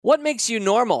What makes you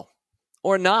normal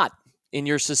or not in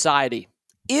your society?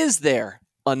 Is there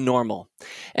a normal?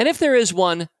 And if there is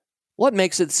one, what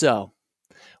makes it so?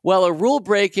 Well, a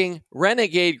rule-breaking,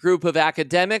 renegade group of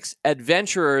academics,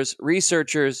 adventurers,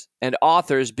 researchers, and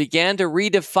authors began to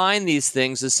redefine these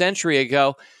things a century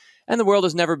ago, and the world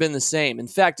has never been the same. In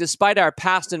fact, despite our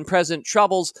past and present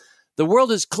troubles, the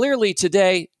world is clearly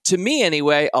today, to me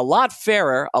anyway, a lot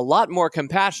fairer, a lot more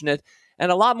compassionate,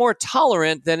 and a lot more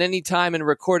tolerant than any time in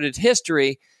recorded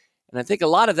history. And I think a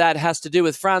lot of that has to do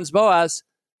with Franz Boas,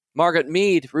 Margaret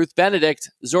Mead, Ruth Benedict,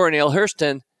 Zora Neale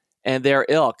Hurston, and their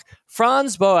ilk.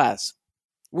 Franz Boas,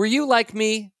 were you like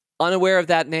me, unaware of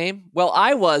that name? Well,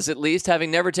 I was, at least, having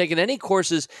never taken any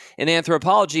courses in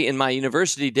anthropology in my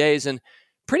university days and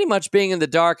pretty much being in the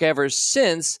dark ever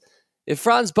since. If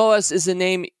Franz Boas is a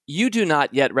name you do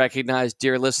not yet recognize,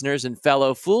 dear listeners and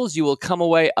fellow fools, you will come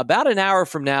away about an hour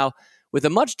from now with a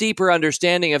much deeper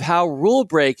understanding of how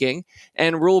rule-breaking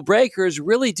and rule-breakers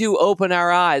really do open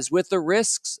our eyes with the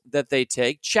risks that they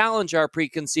take, challenge our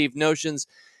preconceived notions,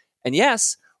 and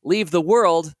yes, leave the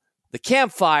world, the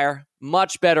campfire,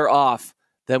 much better off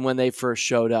than when they first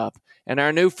showed up. And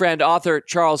our new friend, author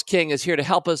Charles King, is here to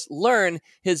help us learn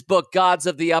his book, Gods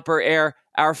of the Upper Air,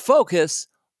 our focus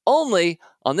only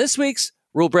on this week's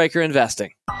Rule Breaker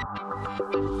Investing.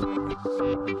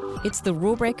 It's the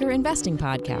Rule Breaker Investing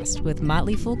Podcast with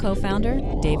Motley Fool co-founder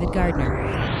David Gardner.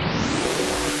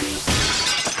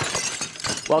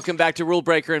 Welcome back to Rule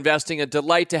Breaker Investing. A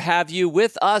delight to have you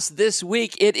with us this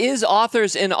week. It is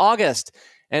Authors in August.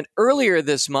 And earlier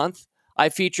this month, I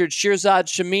featured Shirzad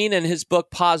Chamine and his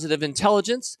book, Positive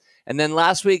Intelligence. And then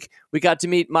last week, we got to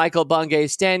meet Michael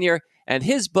Bungay-Stanier and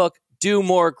his book, Do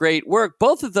More Great Work.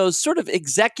 Both of those sort of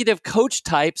executive coach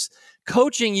types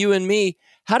coaching you and me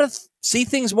how to see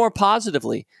things more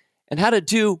positively and how to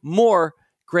do more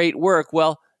great work.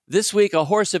 Well, this week, a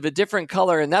horse of a different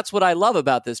color, and that's what I love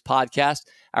about this podcast,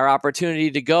 our opportunity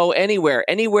to go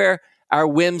anywhere our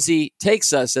whimsy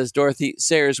takes us, as Dorothy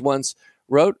Sayers once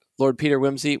wrote. Lord Peter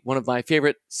Wimsey, one of my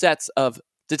favorite sets of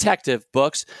detective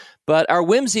books. But our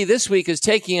whimsy this week is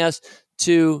taking us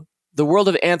to the world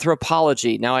of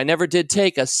anthropology. Now, I never did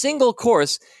take a single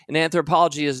course in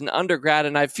anthropology as an undergrad,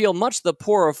 and I feel much the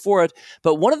poorer for it.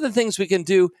 But one of the things we can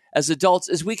do as adults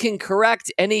is we can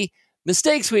correct any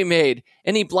mistakes we made,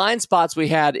 any blind spots we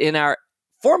had in our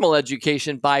formal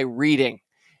education by reading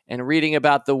and reading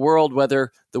about the world,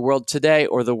 whether the world today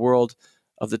or the world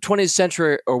of the 20th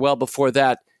century or well before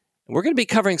that. And we're going to be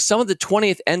covering some of the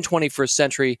 20th and 21st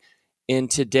century in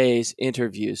today's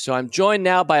interview. So I'm joined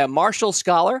now by a Marshall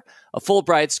Scholar, a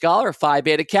Fulbright Scholar, Phi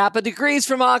Beta Kappa, degrees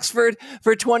from Oxford.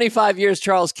 For 25 years,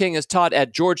 Charles King has taught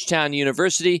at Georgetown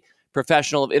University,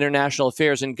 professional of international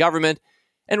affairs and government,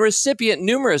 and recipient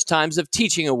numerous times of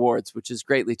teaching awards, which is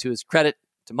greatly to his credit,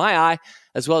 to my eye,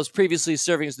 as well as previously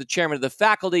serving as the chairman of the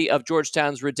faculty of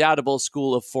Georgetown's redoubtable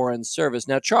School of Foreign Service.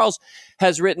 Now, Charles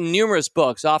has written numerous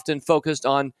books, often focused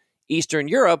on Eastern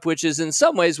Europe, which is in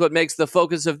some ways what makes the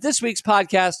focus of this week's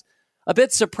podcast a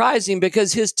bit surprising,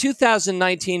 because his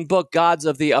 2019 book, Gods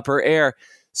of the Upper Air,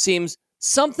 seems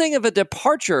something of a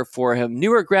departure for him.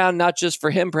 Newer ground, not just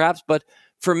for him perhaps, but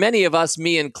for many of us,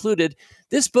 me included.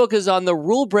 This book is on the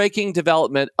rule-breaking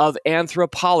development of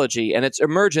anthropology and its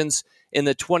emergence in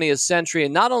the 20th century.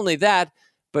 And not only that,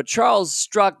 but Charles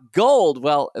struck gold.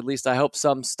 Well, at least I hope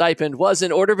some stipend was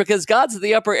in order, because Gods of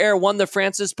the Upper Air won the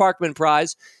Francis Parkman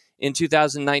Prize in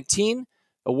 2019,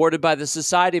 awarded by the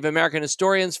Society of American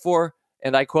Historians for,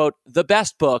 and I quote, the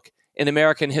best book in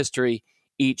American history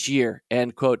each year,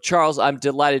 end quote. Charles, I'm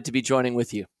delighted to be joining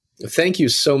with you. Thank you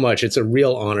so much. It's a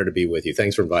real honor to be with you.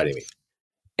 Thanks for inviting me.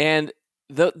 And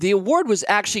the award was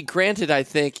actually granted, I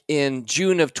think, in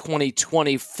June of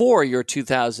 2020 for your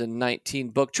 2019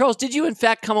 book. Charles, did you in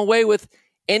fact come away with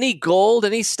any gold,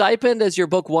 any stipend as your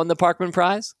book won the Parkman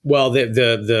Prize? Well,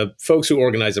 the folks who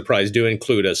organize the prize do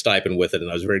include a stipend with it, and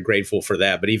I was very grateful for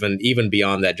that. But even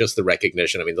beyond that, just the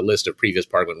recognition. I mean, the list of previous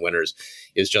Parkman winners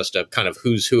is just a kind of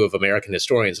who's who of American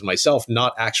historians. And myself,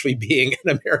 not actually being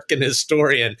an American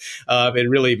historian, it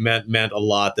really meant a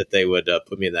lot that they would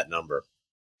put me in that number.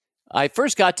 I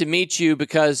first got to meet you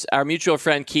because our mutual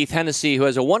friend Keith Hennessy, who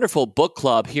has a wonderful book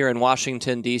club here in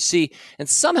Washington, D.C., and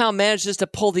somehow manages to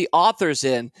pull the authors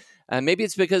in. Maybe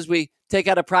it's because we take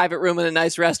out a private room in a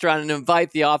nice restaurant and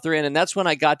invite the author in. And that's when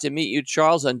I got to meet you,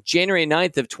 Charles, on January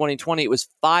 9th of 2020. It was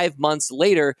 5 months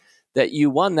later that you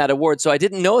won that award. So I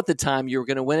didn't know at the time you were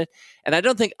going to win it. And I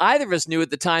don't think either of us knew at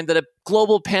the time that a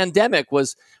global pandemic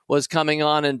was coming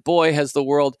on. And boy, has the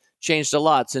world changed a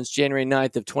lot since January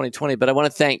 9th of 2020. But I want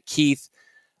to thank Keith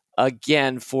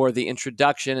again for the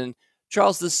introduction. And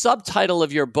Charles, the subtitle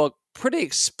of your book, pretty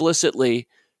explicitly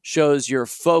shows your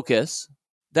focus.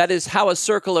 That is how a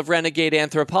circle of renegade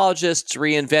anthropologists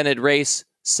reinvented race,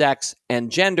 sex,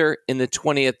 and gender in the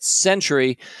 20th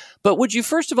century. But would you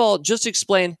first of all just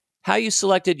explain how you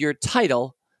selected your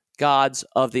title, Gods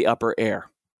of the Upper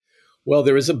Air? Well,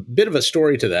 there is a bit of a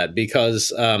story to that because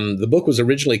the book was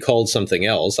originally called something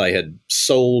else. I had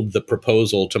sold the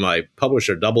proposal to my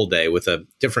publisher, Doubleday, with a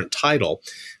different title.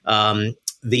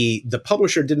 The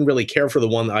publisher didn't really care for the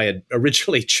one I had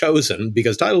originally chosen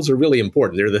because titles are really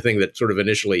important. They're the thing that sort of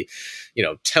initially,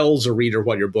 tells a reader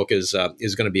what your book is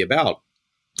going to be about.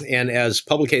 And as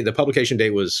the publication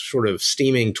date was sort of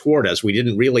steaming toward us, we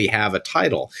didn't really have a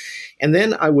title. And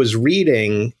then I was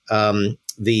reading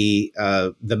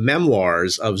the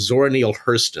memoirs of Zora Neale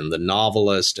Hurston, the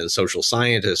novelist and social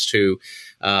scientist who,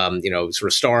 sort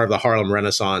of star of the Harlem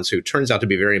Renaissance, who turns out to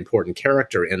be a very important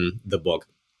character in the book.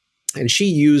 And she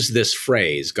used this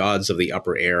phrase, gods of the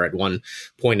upper air, at one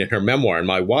point in her memoir. And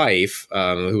my wife,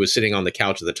 who was sitting on the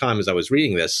couch at the time as I was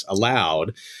reading this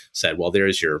aloud, said, well,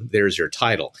 there's your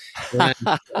title. And,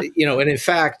 and in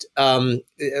fact,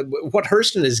 what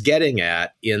Hurston is getting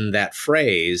at in that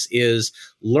phrase is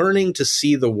learning to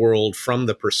see the world from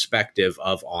the perspective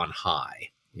of on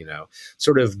high,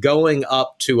 sort of going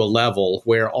up to a level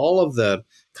where all of the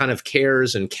kind of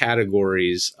cares and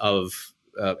categories of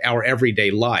our everyday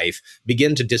life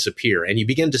begin to disappear, and you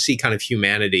begin to see kind of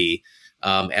humanity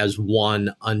as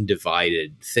one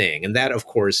undivided thing. And that, of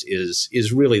course,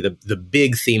 is really the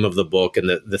big theme of the book and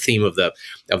the theme of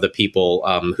the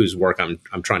people whose work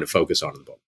I'm trying to focus on in the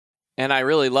book. And I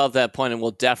really love that point, and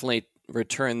we'll definitely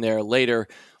return there later.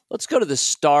 Let's go to the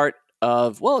start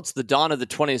of, it's the dawn of the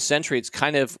 20th century. It's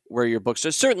kind of where your book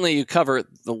starts. Certainly you cover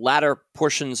the latter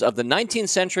portions of the 19th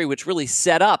century, which really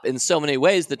set up in so many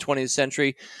ways the 20th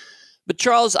century. But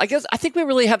Charles, I think we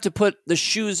really have to put the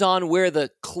shoes on, wear the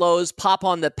clothes, pop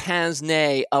on the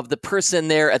pince-nez of the person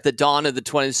there at the dawn of the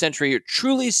 20th century. You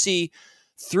truly see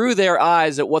through their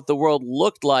eyes at what the world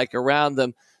looked like around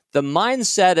them. The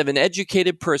mindset of an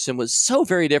educated person was so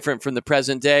very different from the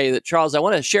present day that, Charles, I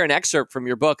want to share an excerpt from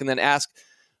your book and then ask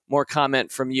more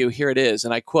comment from you. Here it is.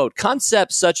 And I quote,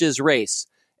 "Concepts such as race,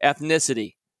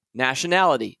 ethnicity,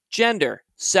 nationality, gender,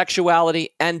 sexuality,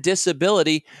 and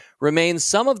disability remain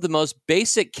some of the most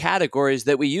basic categories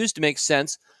that we use to make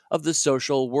sense of the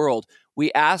social world.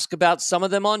 We ask about some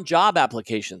of them on job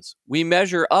applications. We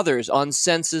measure others on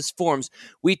census forms.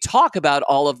 We talk about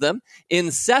all of them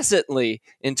incessantly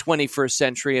in 21st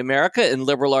century America in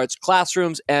liberal arts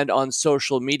classrooms and on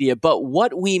social media. But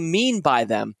what we mean by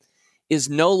them is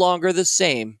no longer the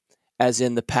same as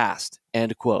in the past,"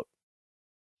 end quote.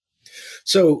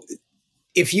 So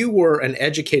if you were an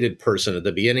educated person at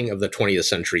the beginning of the 20th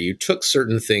century, you took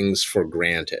certain things for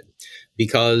granted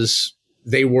because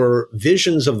they were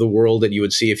visions of the world that you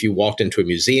would see if you walked into a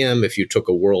museum, if you took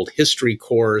a world history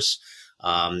course,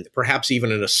 perhaps even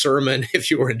in a sermon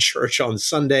if you were in church on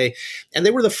Sunday. And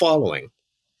they were the following,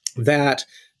 that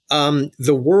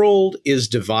the world is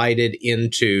divided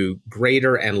into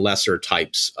greater and lesser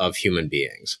types of human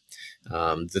beings.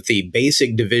 That the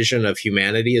basic division of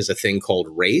humanity is a thing called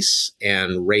race,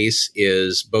 and race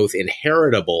is both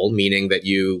inheritable, meaning that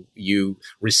you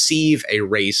receive a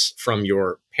race from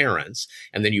your parents,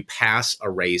 and then you pass a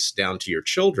race down to your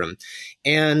children,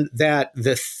 and that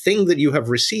the thing that you have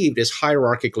received is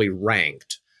hierarchically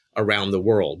ranked around the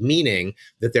world, meaning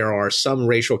that there are some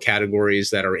racial categories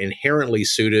that are inherently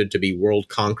suited to be world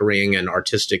conquering and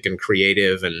artistic and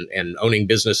creative and owning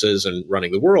businesses and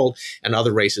running the world, and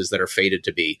other races that are fated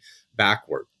to be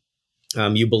backward.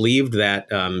 You believed that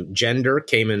gender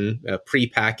came in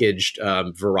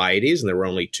prepackaged varieties, and there were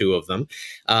only two of them,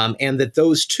 and that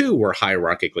those two were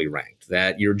hierarchically ranked,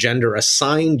 that your gender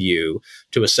assigned you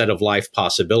to a set of life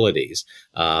possibilities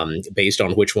based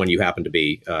on which one you happen to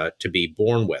be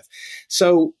born with.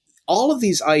 So all of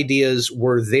these ideas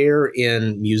were there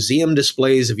in museum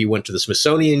displays. If you went to the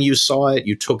Smithsonian, you saw it.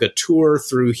 You took a tour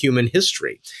through human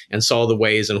history and saw the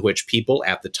ways in which people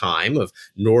at the time of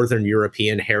Northern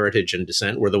European heritage and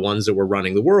descent were the ones that were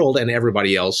running the world, and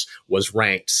everybody else was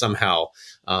ranked somehow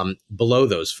below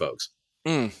those folks.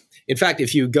 In fact,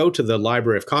 if you go to the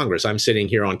Library of Congress, I'm sitting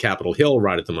here on Capitol Hill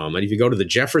right at the moment. If you go to the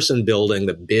Jefferson Building,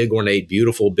 the big, ornate,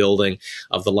 beautiful building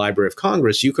of the Library of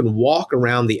Congress, you can walk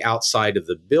around the outside of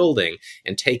the building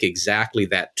and take exactly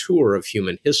that tour of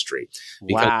human history.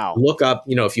 Because wow.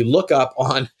 If you look up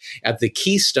at the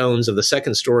keystones of the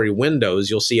second story windows,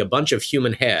 you'll see a bunch of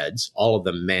human heads, all of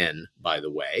them men, by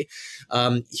the way,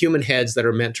 human heads that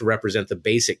are meant to represent the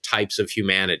basic types of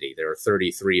humanity. There are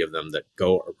 33 of them that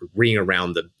go ring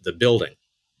around the building.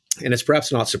 And it's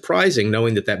perhaps not surprising,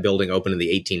 knowing that that building opened in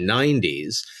the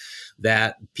 1890s,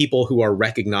 that people who are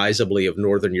recognizably of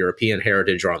Northern European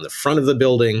heritage are on the front of the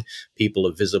building, people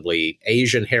of visibly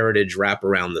Asian heritage wrap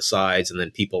around the sides, and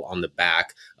then people on the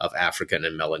back of African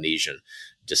and Melanesian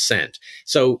descent.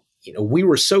 So, we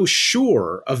were so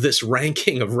sure of this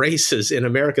ranking of races in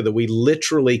America that we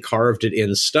literally carved it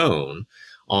in stone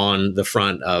on the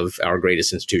front of our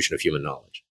greatest institution of human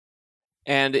knowledge.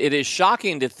 And it is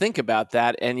shocking to think about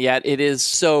that, and yet it is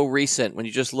so recent. When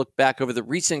you just look back over the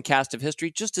recent cast of history,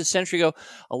 just a century ago,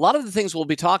 a lot of the things we'll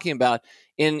be talking about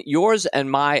in yours and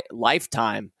my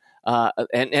lifetime,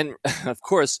 and of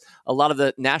course, a lot of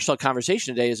the national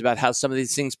conversation today is about how some of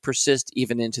these things persist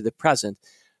even into the present.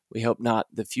 We hope not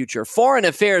the future. Foreign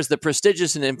Affairs, the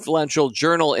prestigious and influential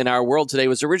journal in our world today,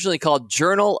 was originally called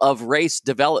Journal of Race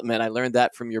Development. I learned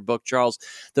that from your book, Charles.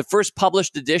 The first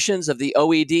published editions of the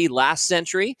OED last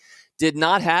century did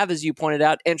not have, as you pointed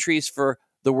out, entries for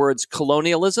the words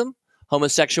colonialism,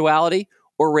 homosexuality,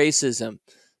 or racism.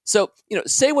 So,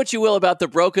 say what you will about the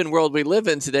broken world we live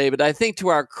in today, but I think to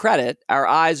our credit, our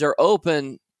eyes are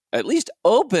open, at least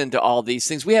open to all these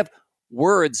things. We have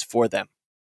words for them.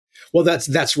 Well,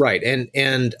 that's right,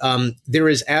 and there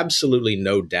is absolutely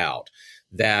no doubt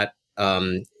that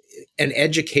an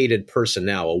educated person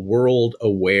now, a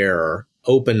world-aware,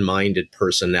 open-minded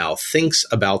person now, thinks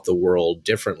about the world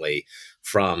differently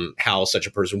from how such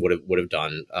a person would have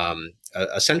done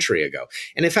a century ago.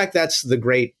 And in fact, that's the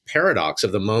great paradox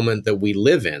of the moment that we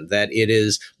live in, that it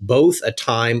is both a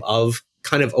time of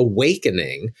kind of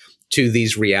awakening to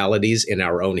these realities in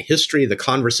our own history, the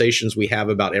conversations we have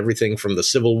about everything from the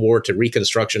Civil War to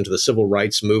Reconstruction to the Civil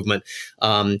Rights Movement,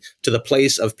 to the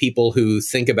place of people who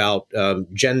think about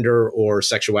gender or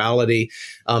sexuality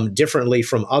differently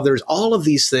from others. All of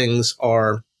these things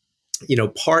are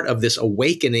part of this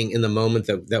awakening in the moment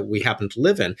that we happen to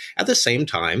live in, at the same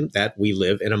time that we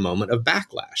live in a moment of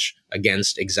backlash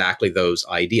against exactly those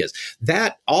ideas.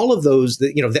 That all of those,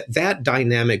 that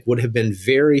dynamic would have been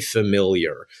very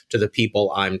familiar to the people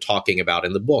I'm talking about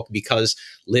in the book, because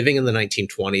living in the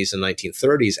 1920s and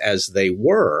 1930s as they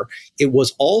were, it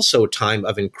was also a time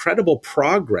of incredible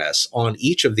progress on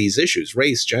each of these issues: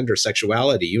 race, gender,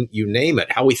 sexuality, you name it,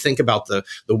 how we think about the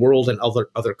world and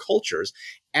other cultures,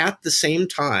 at the same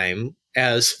time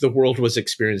as the world was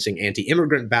experiencing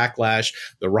anti-immigrant backlash,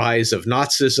 the rise of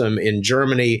Nazism in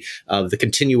Germany, the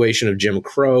continuation of Jim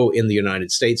Crow in the United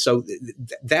States. So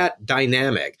that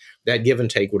dynamic, that give and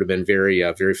take, would have been very,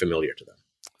 very familiar to them.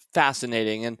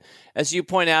 Fascinating. And as you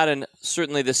point out, and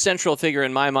certainly the central figure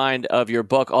in my mind of your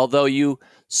book, although you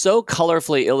so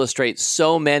colorfully illustrate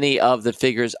so many of the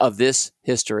figures of this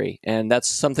history, and that's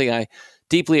something I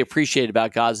deeply appreciate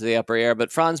about Gods of the Upper Air.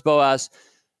 But Franz Boas,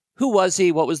 who was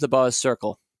he? What was the Boas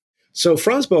Circle? So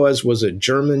Franz Boas was a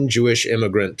German Jewish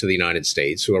immigrant to the United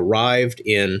States who arrived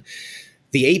in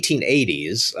the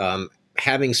 1880s,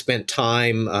 having spent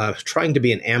time trying to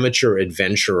be an amateur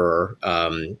adventurer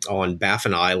on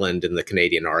Baffin Island in the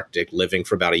Canadian Arctic, living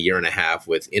for about a year and a half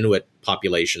with Inuit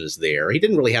populations there. He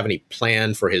didn't really have any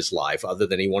plan for his life other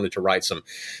than he wanted to write some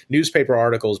newspaper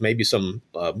articles, maybe some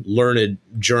learned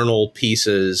journal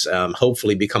pieces,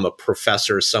 hopefully become a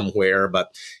professor somewhere.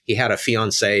 But he had a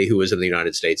fiancée who was in the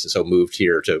United States, and so moved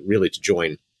here to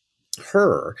join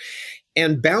her,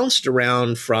 and bounced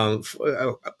around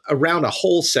around a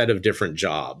whole set of different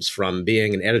jobs, from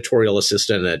being an editorial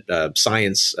assistant at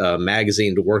Science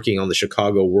magazine to working on the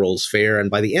Chicago World's Fair. And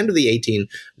by the end of the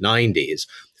 1890s,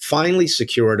 finally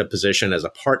secured a position as a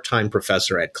part-time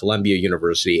professor at Columbia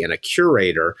University and a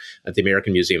curator at the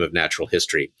American Museum of Natural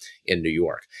History in New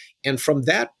York. And from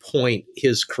that point,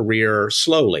 his career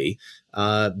slowly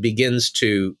begins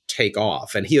to take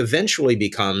off. And he eventually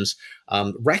becomes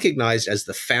recognized as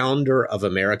the founder of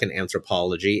American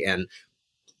anthropology, and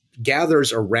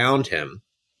gathers around him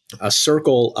a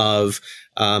circle of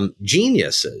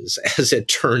geniuses, as it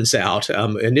turns out,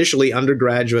 initially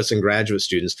undergraduates and graduate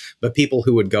students, but people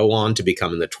who would go on to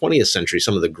become in the 20th century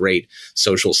some of the great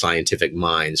social scientific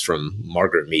minds from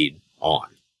Margaret Mead on.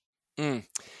 Mm.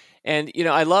 And,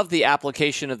 I love the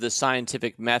application of the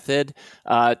scientific method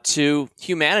to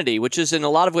humanity, which is in a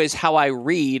lot of ways how I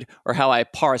read or how I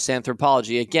parse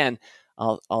anthropology. Again,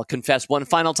 I'll confess one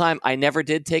final time, I never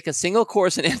did take a single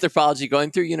course in anthropology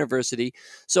going through university,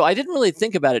 so I didn't really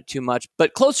think about it too much.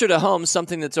 But closer to home,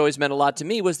 something that's always meant a lot to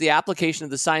me was the application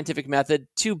of the scientific method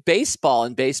to baseball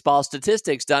and baseball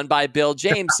statistics done by Bill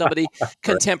James, somebody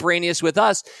contemporaneous with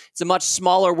us. It's a much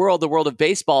smaller world, the world of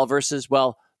baseball versus,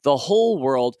 the whole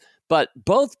world. But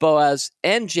both Boas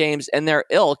and James and their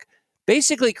ilk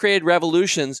basically created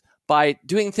revolutions by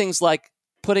doing things like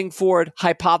putting forward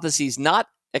hypotheses, not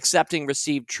accepting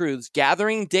received truths,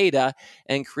 gathering data,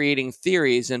 and creating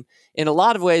theories. And in a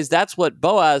lot of ways, that's what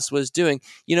Boas was doing.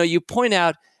 You point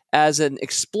out as an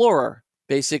explorer,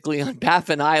 basically on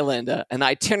Baffin Island, an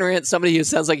itinerant, somebody who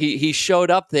sounds like he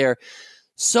showed up there.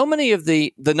 So many of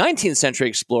the 19th century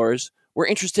explorers were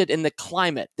interested in the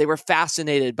climate. They were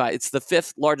fascinated by it's the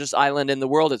 5th largest island in the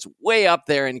world. It's way up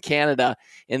there in Canada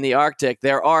in the Arctic.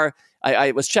 There are,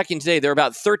 I was checking today, there are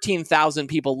about 13,000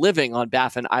 people living on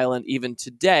Baffin Island even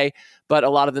today, but a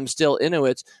lot of them still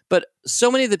Inuits. But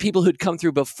so many of the people who'd come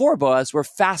through before Boas were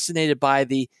fascinated by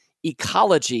the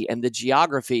ecology and the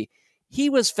geography. He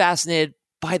was fascinated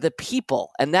by the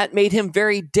people, and that made him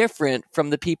very different from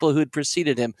the people who'd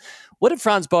preceded him. What did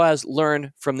Franz Boas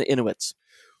learn from the Inuits?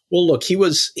 Well, look, he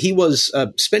was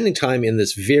spending time in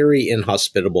this very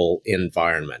inhospitable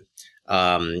environment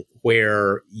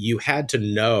where you had to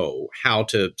know how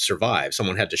to survive.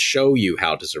 Someone had to show you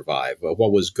how to survive,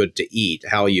 what was good to eat,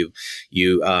 how you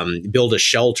build a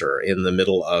shelter in the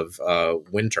middle of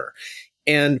winter.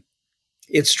 And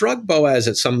it struck Boas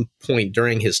at some point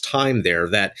during his time there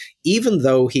that even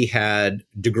though he had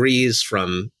degrees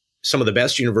from some of the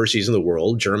best universities in the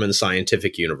world, German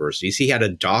scientific universities, he had a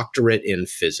doctorate in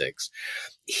physics.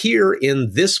 Here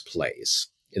in this place,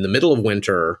 in the middle of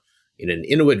winter, in an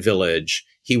Inuit village,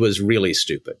 he was really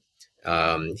stupid.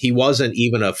 He wasn't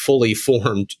even a fully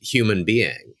formed human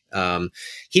being.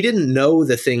 He didn't know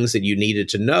the things that you needed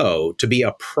to know to be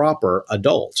a proper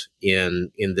adult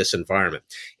in this environment.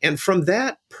 And from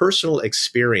that personal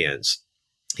experience,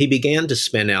 he began to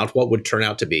spin out what would turn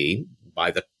out to be, by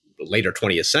the later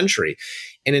 20th century,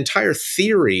 an entire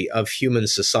theory of human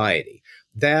society,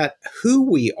 that who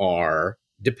we are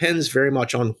depends very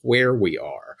much on where we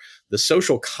are. The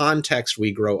social context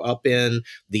we grow up in,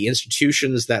 the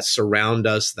institutions that surround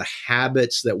us, the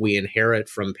habits that we inherit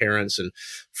from parents and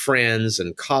friends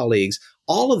and colleagues,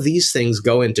 all of these things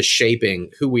go into shaping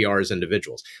who we are as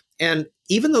individuals. And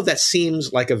even though that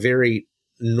seems like a very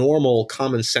normal,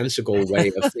 commonsensical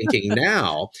way of thinking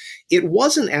now, it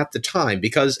wasn't at the time,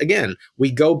 because again,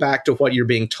 we go back to what you're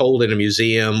being told in a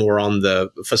museum or on the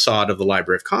facade of the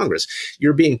Library of Congress.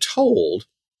 You're being told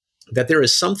that there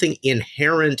is something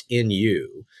inherent in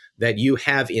you that you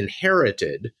have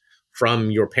inherited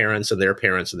from your parents and their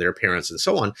parents and their parents and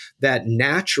so on, that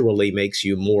naturally makes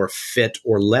you more fit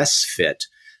or less fit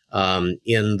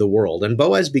in the world. And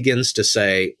Boas begins to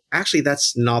say, actually,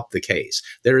 that's not the case.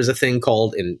 There is a thing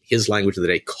called, in his language of the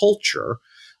day, culture.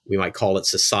 We might call it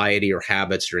society or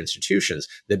habits or institutions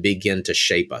that begin to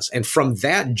shape us. And from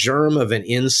that germ of an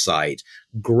insight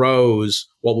grows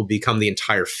what will become the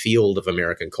entire field of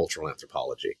American cultural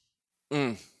anthropology.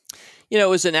 It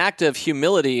was an act of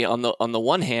humility on the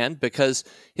one hand, because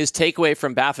his takeaway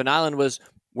from Baffin Island was,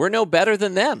 we're no better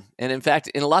than them. And in fact,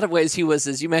 in a lot of ways, he was,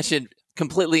 as you mentioned,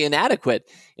 completely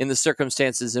inadequate in the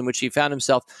circumstances in which he found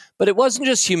himself. But it wasn't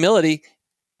just humility,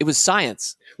 it was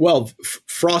science. Well,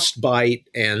 frostbite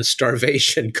and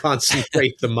starvation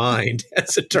concentrate the mind,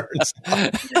 as it turns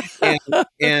out.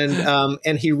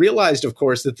 And he realized, of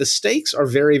course, that the stakes are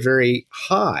very, very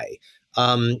high.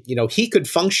 He could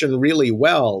function really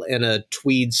well in a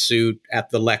tweed suit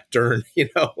at the lectern.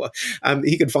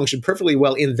 He could function perfectly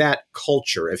well in that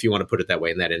culture, if you want to put it that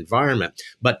way, in that environment.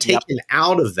 But taken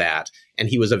out of that, and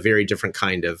he was a very different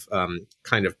kind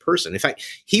of person. In fact,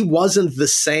 he wasn't the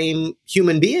same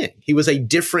human being. He was a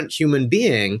different human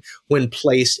being when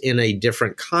placed in a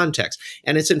different context.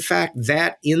 And it's in fact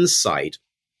that insight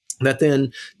that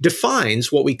then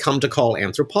defines what we come to call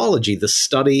anthropology, the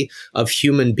study of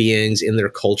human beings in their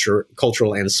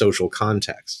cultural and social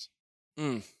context.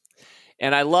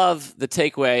 And I love the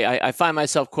takeaway. I find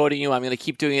myself quoting you. I'm going to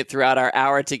keep doing it throughout our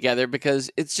hour together because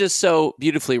it's just so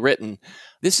beautifully written.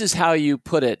 This is how you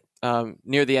put it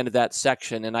near the end of that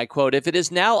section. And I quote, "If it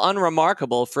is now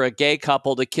unremarkable for a gay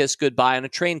couple to kiss goodbye on a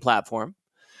train platform,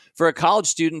 for a college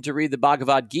student to read the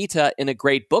Bhagavad Gita in a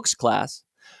great books class,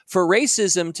 for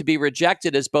racism to be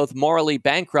rejected as both morally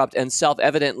bankrupt and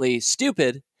self-evidently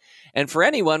stupid, and for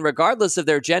anyone, regardless of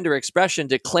their gender expression,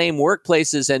 to claim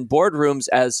workplaces and boardrooms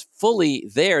as fully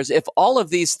theirs, if all of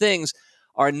these things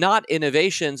are not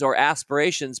innovations or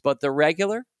aspirations, but the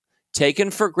regular,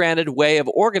 taken for granted way of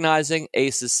organizing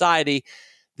a society,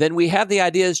 then we have the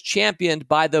ideas championed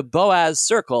by the Boas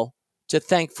Circle to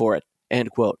thank for it,"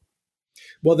 end quote.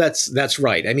 Well, that's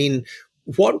right. I mean,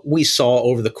 what we saw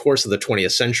over the course of the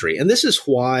 20th century, and this is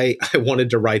why I wanted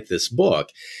to write this book,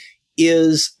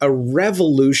 is a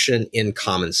revolution in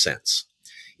common sense.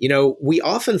 We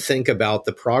often think about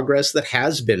the progress that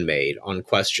has been made on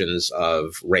questions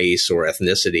of race or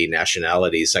ethnicity,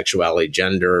 nationality, sexuality,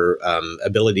 gender,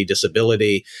 ability,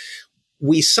 disability.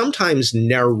 we sometimes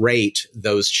narrate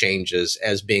those changes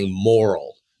as being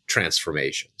moral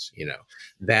transformations,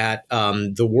 that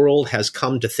the world has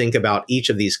come to think about each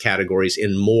of these categories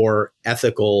in more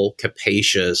ethical,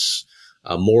 capacious,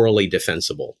 morally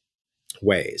defensible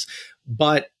ways.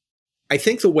 But I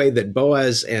think the way that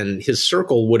Boas and his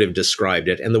circle would have described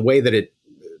it, and the way that it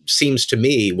seems to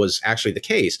me was actually the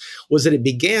case, was that it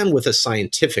began with a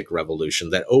scientific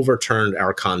revolution that overturned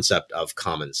our concept of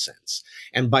common sense.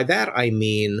 And by that, I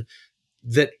mean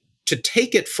that to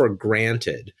take it for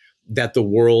granted that the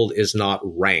world is not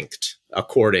ranked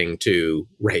according to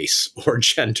race or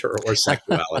gender or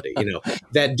sexuality,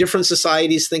 that different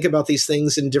societies think about these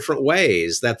things in different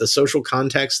ways, that the social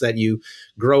context that you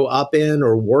grow up in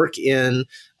or work in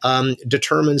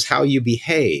determines how you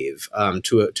behave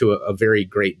to a very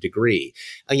great degree.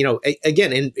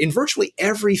 Again, in virtually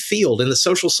every field, in the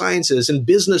social sciences and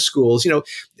business schools,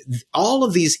 all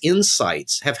of these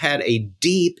insights have had a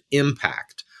deep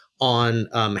impact on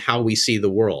how we see the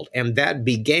world. And that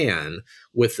began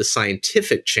with the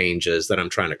scientific changes that I'm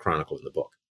trying to chronicle in the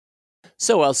book.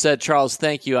 So well said, Charles.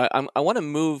 Thank you. I want to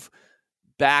move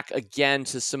back again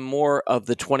to some more of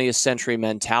the 20th century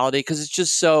mentality, because it's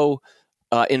just so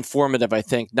informative, I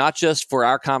think, not just for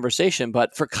our conversation,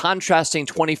 but for contrasting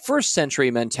 21st century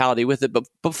mentality with it. But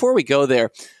before we go there,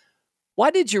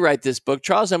 why did you write this book,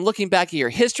 Charles? I'm looking back at your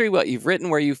history, what you've written,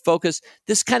 where you focus.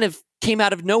 This kind of came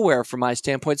out of nowhere from my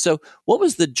standpoint. So what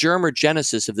was the germ or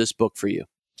genesis of this book for you?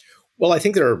 Well, I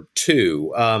think there are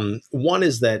two. One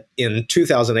is that in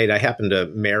 2008, I happened to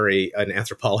marry an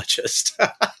anthropologist.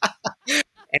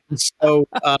 And so,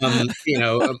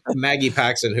 Maggie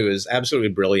Paxson, who is absolutely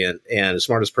brilliant and the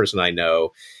smartest person I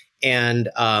know. And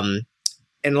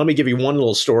let me give you one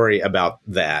little story about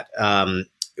that.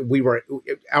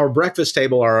 Our breakfast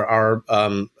table, our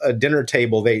dinner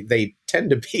table, they tend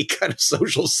to be kind of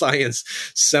social science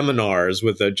seminars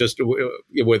with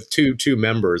with two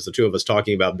members, the two of us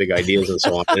talking about big ideas and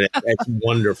so on. And it's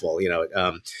wonderful.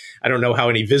 I don't know how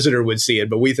any visitor would see it,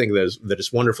 but we think that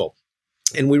it's wonderful.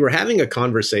 And we were having a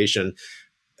conversation,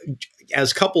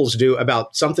 as couples do,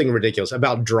 about something ridiculous,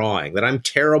 about drawing, that I'm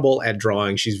terrible at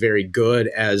drawing. She's very good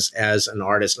as an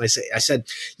artist. And I said,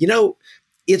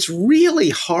 it's really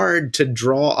hard to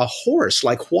draw a horse.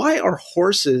 Like, why are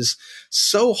horses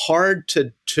so hard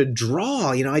to draw?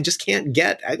 I just can't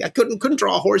I couldn't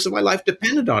draw a horse if my life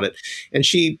depended on it. And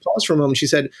she paused for a moment. She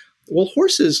said, well,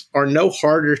 horses are no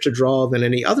harder to draw than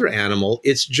any other animal.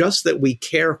 It's just that we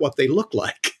care what they look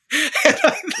like.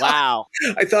 Wow.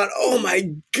 I thought, oh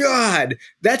my God,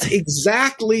 that's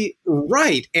exactly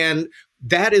right. And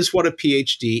that is what a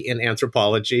PhD in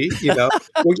anthropology,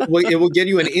 it will give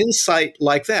you an insight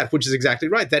like that, which is exactly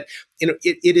right. That,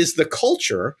 it is the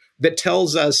culture that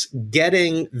tells us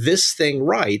getting this thing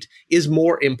right is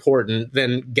more important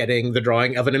than getting the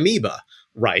drawing of an amoeba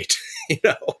right. Do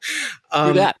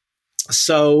that.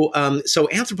 So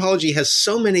anthropology has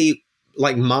so many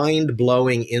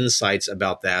mind-blowing insights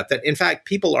about that in fact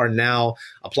people are now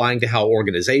applying to how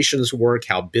organizations work,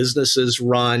 how businesses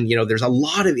run. There's a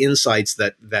lot of insights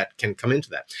that can come into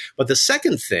that. But the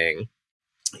second thing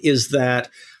is that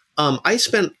I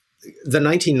spent the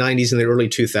 1990s and the early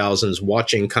 2000s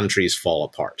watching countries fall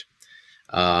apart.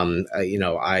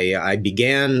 I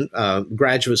began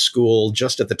graduate school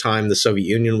just at the time the Soviet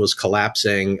Union was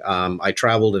collapsing. I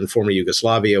traveled in former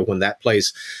Yugoslavia when that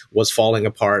place was falling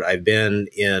apart. I've been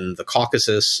in the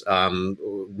Caucasus,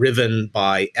 riven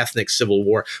by ethnic civil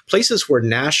war, places where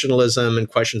nationalism and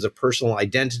questions of personal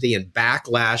identity and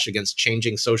backlash against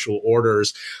changing social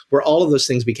orders, where all of those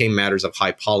things became matters of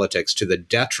high politics to the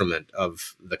detriment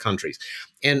of the countries.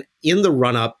 And in the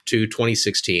run-up to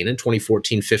 2016 and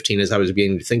 2014, 15, as I was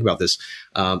beginning to think about this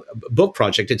book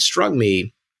project, it struck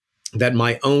me that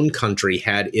my own country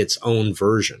had its own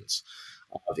versions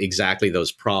of exactly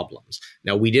those problems.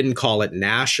 Now, we didn't call it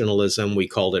nationalism. We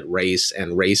called it race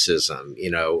and racism.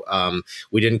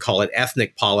 We didn't call it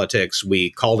ethnic politics.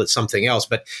 We called it something else.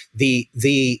 But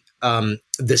the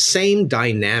same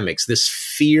dynamics, this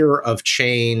fear of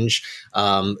change,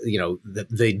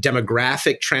 the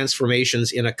demographic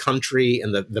transformations in a country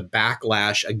and the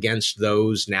backlash against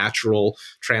those natural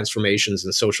transformations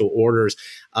and social orders,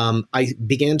 I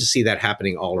began to see that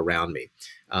happening all around me.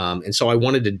 And so I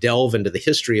wanted to delve into the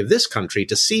history of this country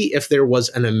to see if there was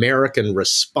an American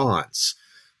response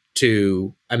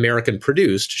to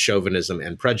American-produced chauvinism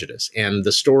and prejudice. And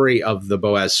the story of the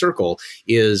Boas Circle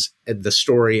is the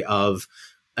story of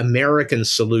American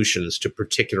solutions to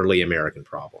particularly American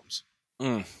problems.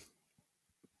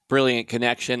 Brilliant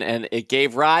connection. And it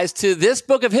gave rise to this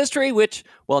book of history, which,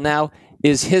 well, now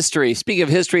is history. Speaking of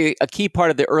history, a key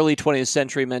part of the early 20th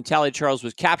century mentality, Charles,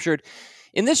 was captured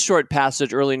in this short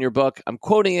passage early in your book. I'm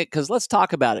quoting it because let's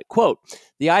talk about it. Quote,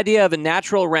 "The idea of a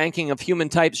natural ranking of human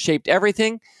types shaped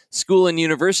everything: school and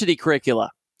university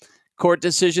curricula, court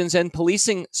decisions and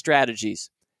policing strategies,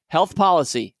 health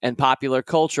policy and popular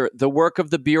culture, the work of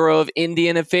the Bureau of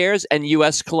Indian Affairs and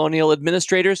U.S. colonial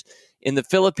administrators in the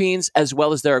Philippines, as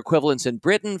well as their equivalents in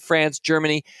Britain, France,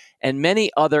 Germany, and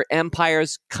many other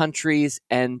empires, countries,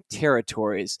 and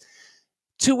territories."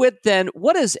 To wit, then,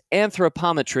 what is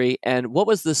anthropometry and what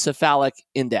was the cephalic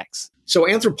index? So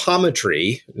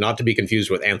anthropometry, not to be confused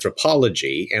with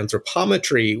anthropology,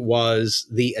 anthropometry was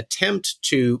the attempt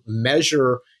to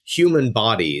measure human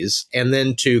bodies and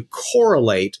then to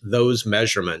correlate those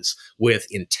measurements with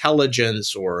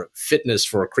intelligence or fitness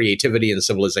for creativity and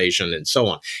civilization and so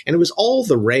on. And it was all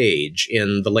the rage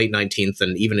in the late 19th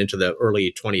and even into the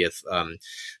early 20th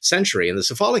century. And the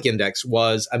cephalic index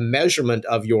was a measurement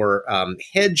of your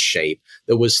head shape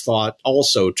that was thought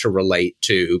also to relate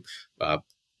to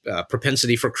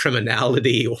propensity for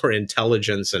criminality or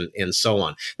intelligence and so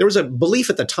on. There was a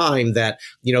belief at the time that,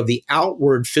 the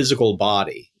outward physical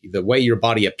body, the way your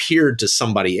body appeared to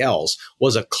somebody else,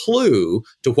 was a clue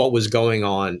to what was going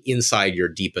on inside your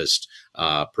deepest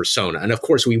persona. And of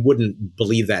course, we wouldn't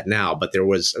believe that now, but there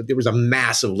was a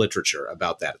massive literature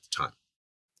about that at the time.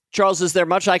 Charles, is there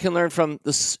much I can learn from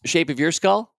the shape of your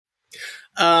skull?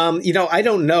 I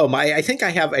don't know. I think I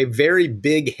have a very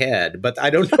big head, but I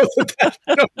don't know.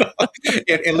 I don't know.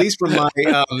 At least from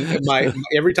my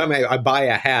every time I buy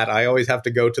a hat, I always have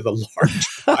to go to the large.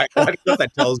 I don't know if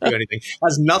that tells you anything. It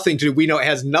has nothing to do. We know it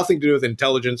has nothing to do with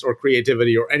intelligence or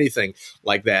creativity or anything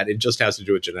like that. It just has to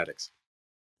do with genetics.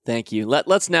 Thank you.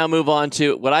 Let's now move on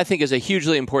to what I think is a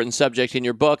hugely important subject in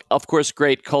your book. Of course,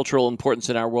 great cultural importance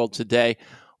in our world today.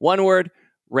 One word: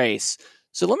 race.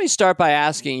 So let me start by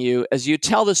asking you, as you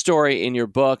tell the story in your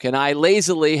book, and I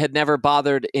lazily had never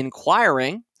bothered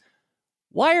inquiring,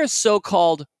 why are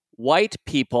so-called white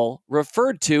people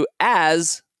referred to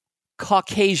as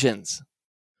Caucasians?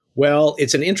 Well,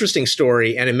 it's an interesting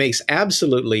story, and it makes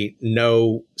absolutely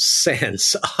no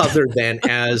sense other than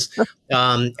as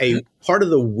a part of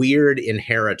the weird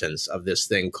inheritance of this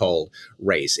thing called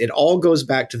race. It all goes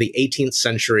back to the 18th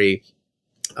century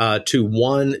to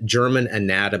one German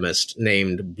anatomist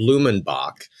named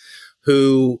Blumenbach,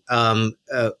 who,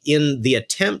 in the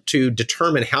attempt to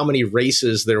determine how many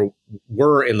races there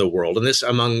were in the world, and this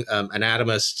among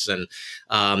anatomists and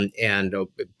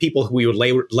people who we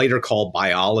would later call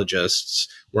biologists,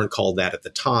 weren't called that at the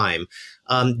time.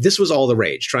 This was all the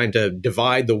rage, trying to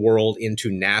divide the world into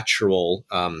natural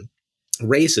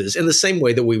races in the same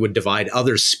way that we would divide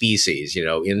other species,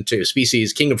 into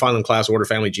species, kingdom, phylum, class, order,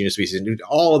 family, genus, species,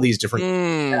 all of these different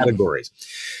categories.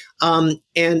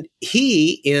 And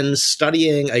he, in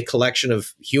studying a collection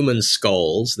of human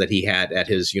skulls that he had at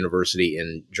his university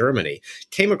in Germany,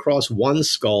 came across one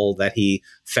skull that he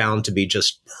found to be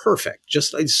just perfect,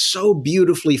 just like so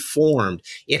beautifully formed.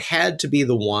 It had to be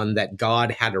the one that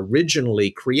God had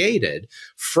originally created,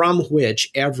 from which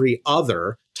every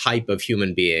other type of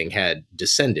human being had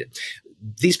descended.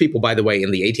 These people, by the way,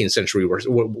 in the 18th century were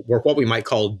what we might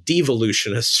call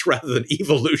devolutionists rather than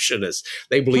evolutionists.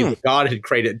 They believed that God had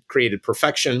created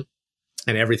perfection,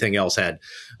 and everything else had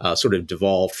sort of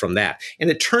devolved from that.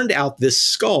 And it turned out this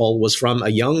skull was from a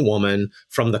young woman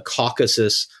from the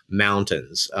Caucasus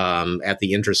Mountains at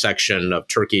the intersection of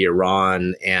Turkey,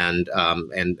 Iran, and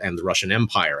the Russian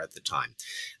Empire at the time.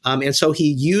 And so he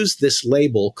used this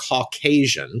label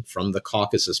Caucasian from the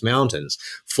Caucasus Mountains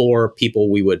for people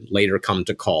we would later come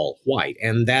to call white.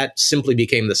 And that simply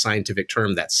became the scientific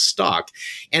term that stuck.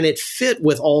 And it fit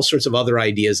with all sorts of other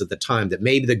ideas at the time, that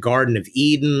maybe the Garden of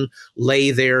Eden lay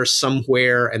there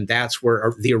somewhere, and that's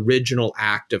where the original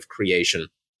act of creation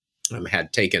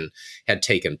had taken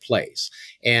place.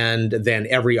 And then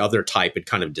every other type had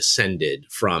kind of descended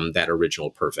from that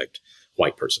original perfect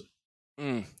white person.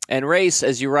 And race,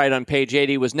 as you write on page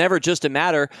 80, was never just a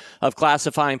matter of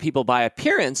classifying people by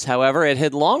appearance. However, it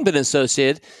had long been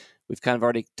associated, we've kind of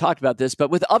already talked about this,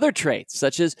 but with other traits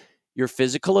such as your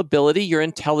physical ability, your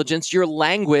intelligence, your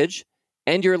language,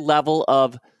 and your level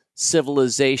of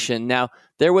civilization. Now,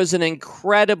 there was an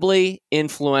incredibly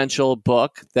influential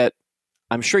book that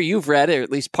I'm sure you've read, or at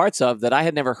least parts of, that I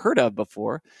had never heard of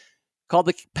before, called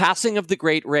The Passing of the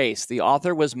Great Race. The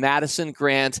author was Madison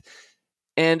Grant.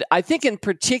 And I think in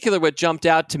particular what jumped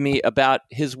out to me about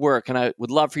his work, and I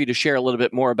would love for you to share a little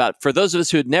bit more about, for those of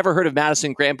us who had never heard of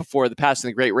Madison Grant before, The Passing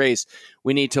of the Great Race,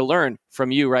 we need to learn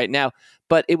from you right now.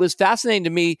 But it was fascinating to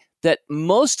me that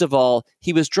most of all,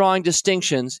 he was drawing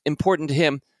distinctions important to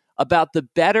him about the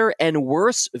better and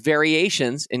worse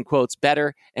variations, in quotes,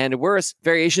 better and worse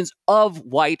variations of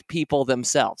white people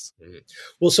themselves. Mm-hmm.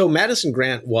 Well, so Madison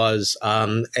Grant was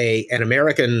an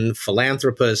American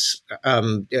philanthropist,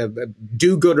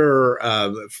 do-gooder,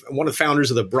 one of the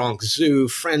founders of the Bronx Zoo,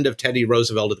 friend of Teddy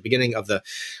Roosevelt at the beginning of the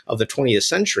 20th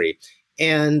century,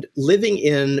 and living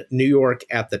in New York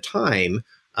at the time.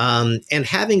 And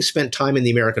having spent time in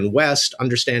the American West,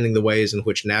 understanding the ways in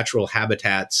which natural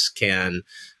habitats can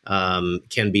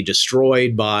be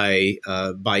destroyed by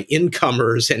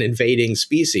incomers and invading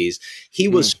species, he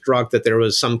was struck that there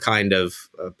was some kind of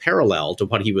parallel to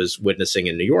what he was witnessing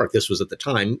in New York. This was at the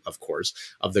time, of course,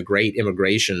 of the great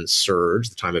immigration surge,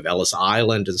 the time of Ellis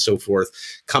Island and so forth,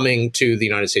 coming to the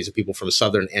United States of people from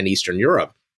Southern and Eastern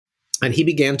Europe. And he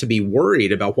began to be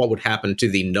worried about what would happen to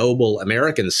the noble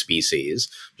American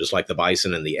species, just like the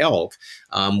bison and the elk,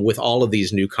 with all of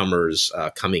these newcomers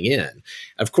coming in.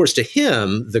 Of course, to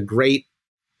him, the great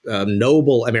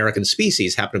noble American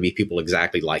species happen to be people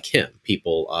exactly like him,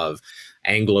 people of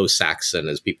Anglo-Saxon,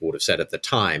 as people would have said at the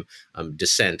time,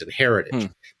 descent and heritage.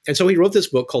 And so he wrote this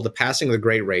book called The Passing of the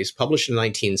Great Race, published in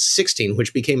 1916,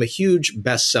 which became a huge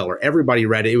bestseller. Everybody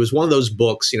read it. It was one of those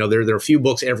books, there are a few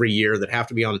books every year that have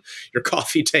to be on your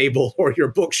coffee table or your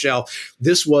bookshelf.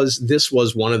 This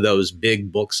was one of those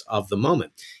big books of the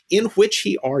moment, in which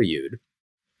he argued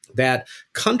that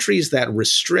countries that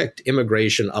restrict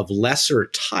immigration of lesser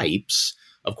types,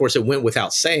 of course, it went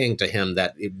without saying to him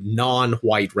that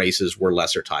non-white races were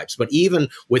lesser types, but even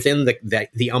within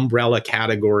the umbrella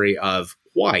category of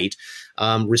white,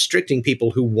 restricting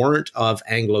people who weren't of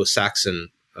Anglo-Saxon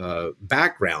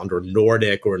background or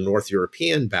Nordic or North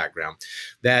European background,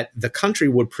 that the country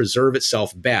would preserve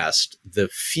itself best the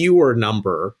fewer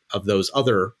number of those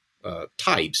other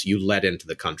types you let into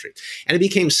the country. And it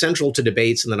became central to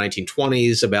debates in the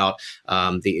 1920s about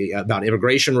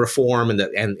immigration reform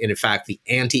and in fact the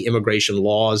anti-immigration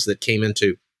laws that came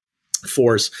into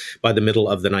force by the middle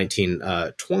of the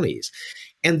 1920s.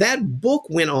 And that book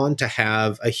went on to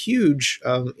have a huge,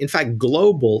 in fact,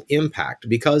 global impact,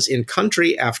 because in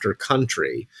country after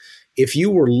country, if you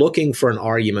were looking for an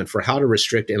argument for how to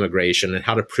restrict immigration and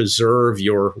how to preserve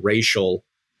your racial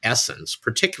essence,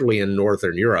 particularly in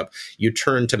Northern Europe, you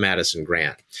turn to Madison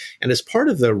Grant. And as part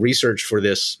of the research for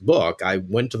this book, I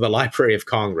went to the Library of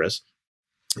Congress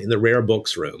in the rare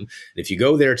books room. And if you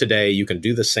go there today, you can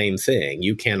do the same thing.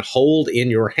 You can hold in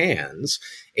your hands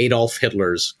Adolf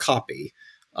Hitler's copy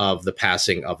of The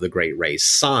Passing of the Great Race,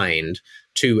 signed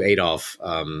to Adolf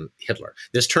Hitler.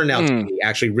 This turned out to be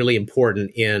actually really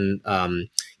important in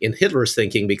Hitler's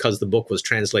thinking, because the book was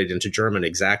translated into German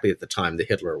exactly at the time that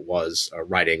Hitler was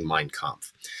writing Mein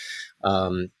Kampf.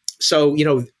 So,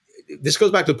 this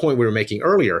goes back to the point we were making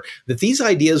earlier, that these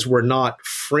ideas were not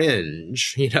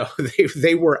fringe.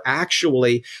 They were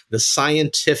actually the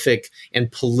scientific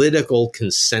and political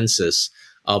consensus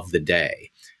of the day.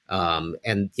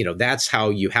 That's how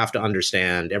you have to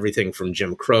understand everything from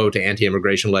Jim Crow to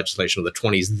anti-immigration legislation of the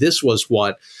 20s. This was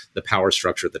what the power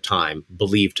structure at the time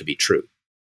believed to be true.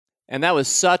 And that was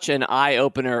such an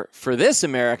eye-opener for this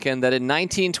American that in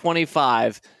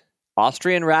 1925,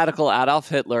 Austrian radical Adolf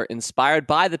Hitler, inspired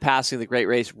by The Passing of the Great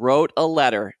Race, wrote a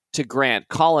letter to Grant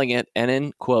calling it, and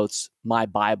in quotes, my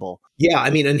Bible. Yeah,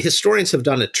 and historians have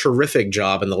done a terrific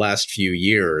job in the last few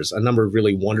years, a number of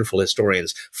really wonderful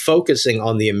historians focusing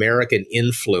on the American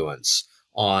influence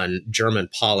on German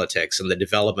politics and the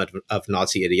development of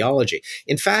Nazi ideology.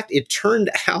 In fact, it turned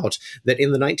out that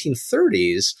in the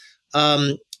 1930s,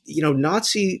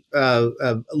 Nazi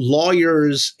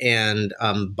lawyers and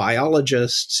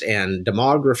biologists and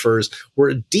demographers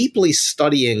were deeply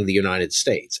studying the United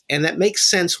States. And that makes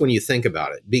sense when you think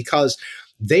about it, because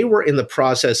they were in the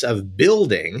process of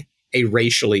building a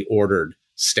racially ordered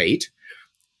state.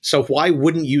 So why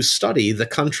wouldn't you study the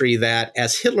country that,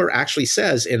 as Hitler actually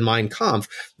says in Mein Kampf,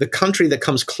 the country that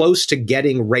comes close to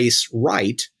getting race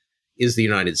right is the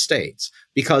United States?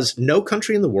 Because no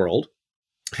country in the world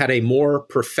had a more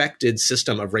perfected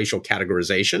system of racial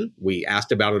categorization. We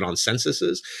asked about it on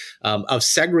censuses, of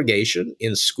segregation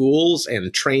in schools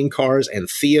and train cars and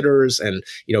theaters and,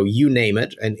 you name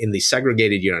it, and in the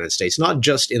segregated United States, not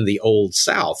just in the old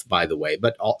South, by the way,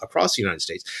 but all across the United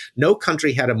States. No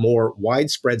country had a more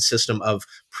widespread system of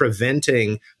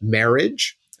preventing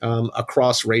marriage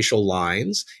across racial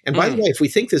lines. And by the way, if we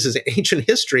think this is ancient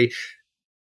history,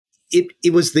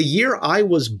 it was the year I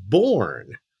was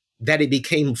born that it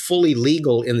became fully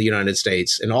legal in the United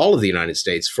States, in all of the United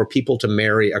States, for people to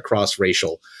marry across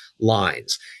racial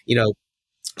lines.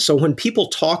 So when people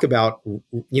talk about,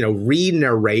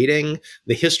 re-narrating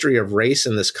the history of race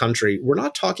in this country, we're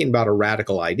not talking about a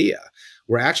radical idea.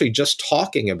 We're actually just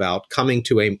talking about coming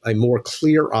to a more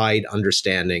clear-eyed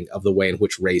understanding of the way in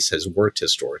which race has worked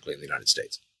historically in the United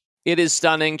States. It is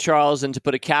stunning, Charles. And to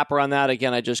put a capper on that,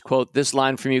 again, I just quote this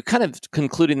line from you, kind of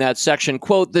concluding that section,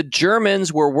 quote, "The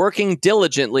Germans were working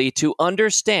diligently to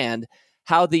understand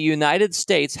how the United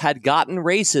States had gotten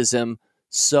racism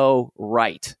so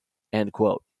right," end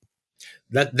quote.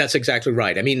 That's exactly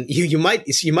right. I mean, you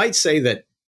might say that,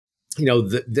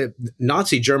 the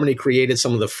Nazi Germany created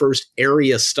some of the first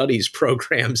area studies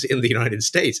programs in the United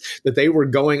States, that they were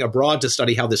going abroad to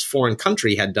study how this foreign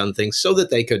country had done things so that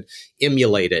they could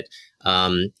emulate it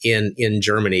in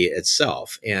Germany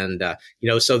itself. And,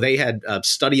 so they had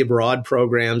study abroad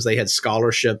programs. They had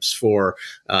scholarships for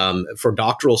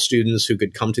doctoral students who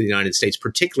could come to the United States,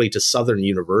 particularly to Southern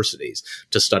universities,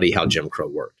 to study how Jim Crow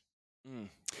worked.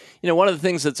 One of the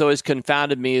things that's always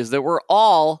confounded me is that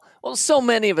so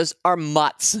many of us are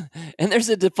mutts. And there's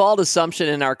a default assumption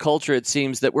in our culture, it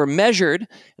seems, that we're measured,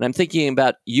 and I'm thinking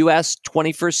about U.S.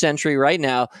 21st century right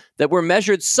now, that we're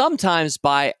measured sometimes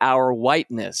by our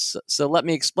whiteness. So let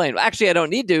me explain. Actually, I don't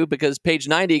need to, because page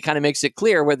 90 kind of makes it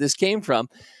clear where this came from.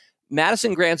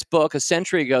 Madison Grant's book a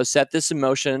century ago set this in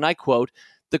motion, and I quote,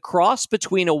 "The cross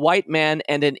between a white man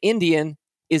and an Indian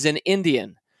is an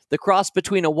Indian. The cross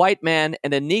between a white man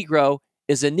and a Negro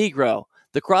is a Negro.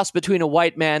 The cross between a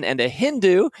white man and a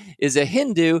Hindu is a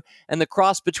Hindu. And the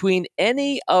cross between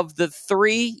any of the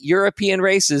three European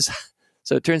races,"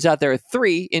 so it turns out there are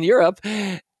three in Europe,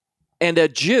 "and a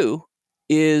Jew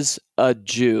is a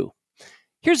Jew."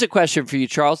 Here's a question for you,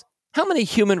 Charles. How many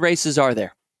human races are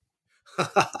there?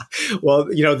 Well,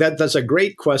 that's a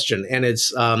great question, and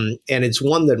it's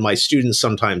one that my students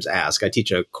sometimes ask. I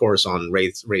teach a course on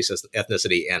race,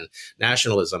 ethnicity, and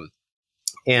nationalism,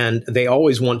 and they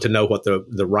always want to know what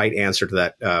the right answer to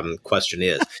that question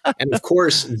is. And of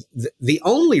course, the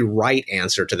only right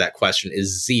answer to that question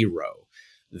is zero.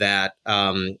 That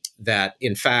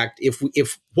in fact,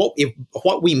 if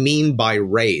what we mean by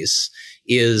race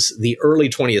is the early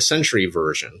 20th century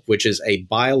version, which is a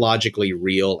biologically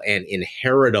real and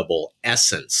inheritable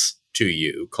essence to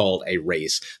you called a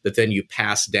race that then you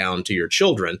pass down to your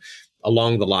children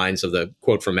along the lines of the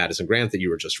quote from Madison Grant that you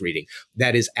were just reading,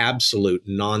 that is absolute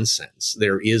nonsense.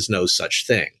 There is no such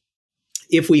thing.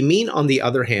 If we mean, on the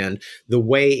other hand, the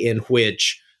way in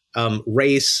which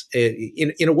race,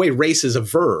 in a way, race is a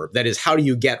verb. That is, how do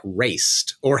you get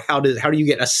raced, or how do you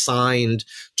get assigned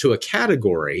to a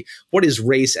category? What is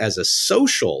race as a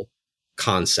social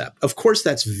concept? Of course,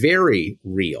 that's very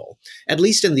real, at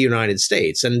least in the United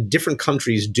States, and different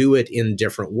countries do it in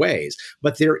different ways.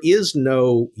 But there is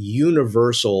no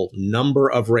universal number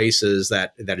of races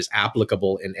that is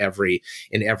applicable in every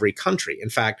country. In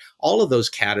fact, all of those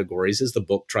categories, as the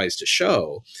book tries to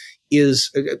show,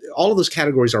 all of those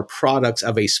categories are products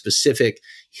of a specific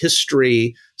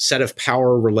history, set of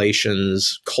power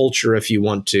relations, culture, if you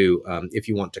want to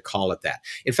call it that.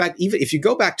 In fact, even if you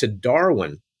go back to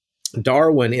Darwin,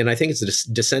 and I think it's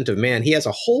the Descent of Man, he has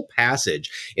a whole passage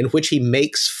in which he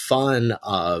makes fun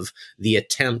of the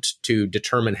attempt to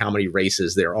determine how many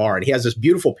races there are. And he has this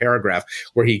beautiful paragraph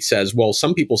where he says, well,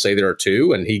 some people say there are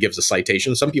 2, and he gives a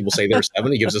citation. Some people say there are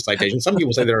 7, he gives a citation. Some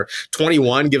people say there are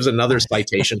 21, gives another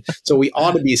citation. So we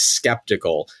ought to be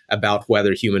skeptical about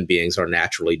whether human beings are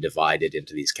naturally divided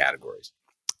into these categories.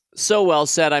 So well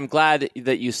said. I'm glad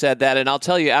that you said that. And I'll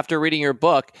tell you, after reading your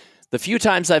book, the few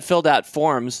times I've filled out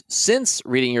forms since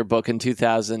reading your book in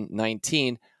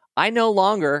 2019, I no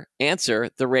longer answer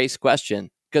the race question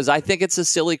because I think it's a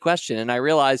silly question. And I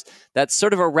realize that's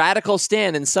sort of a radical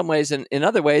stand in some ways. And in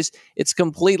other ways, it's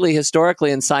completely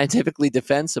historically and scientifically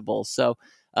defensible. So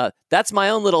that's my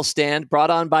own little stand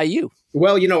brought on by you.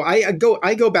 Well, I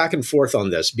go back and forth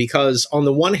on this because on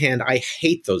the one hand, I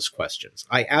hate those questions.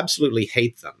 I absolutely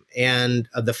hate them. And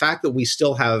the fact that we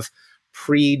still have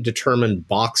predetermined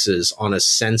boxes on a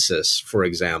census, for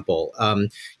example,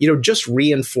 just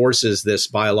reinforces this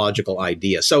biological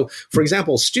idea. So, for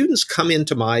example, students come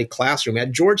into my classroom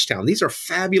at Georgetown. These are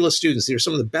fabulous students. These are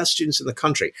some of the best students in the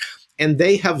country. And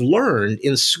they have learned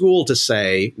in school to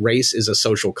say race is a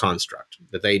social construct,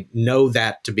 that they know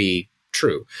that to be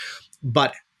true.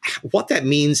 But what that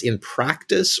means in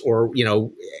practice, or,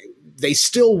 they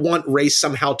still want race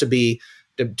somehow to be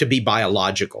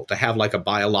biological, to have like a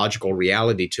biological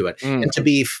reality to it, and to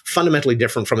be fundamentally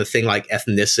different from a thing like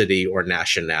ethnicity or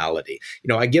nationality.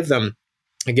 I give them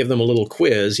I give them a little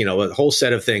quiz, a whole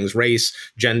set of things: race,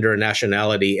 gender,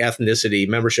 nationality, ethnicity,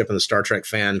 membership in the Star Trek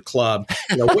fan club.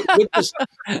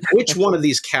 Which one of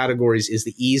these categories is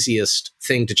the easiest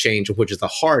thing to change and which is the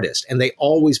hardest? And they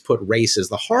always put race as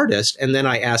the hardest. And then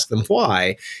I ask them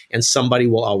why. And somebody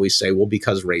will always say, well,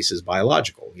 because race is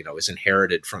biological, it's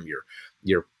inherited from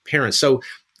your parents. So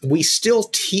we still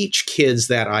teach kids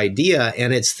that idea.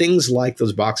 And it's things like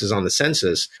those boxes on the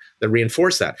census that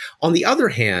reinforce that. On the other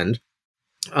hand,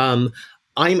 I'm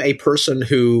a person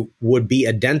who would be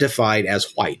identified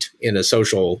as white in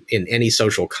any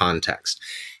social context.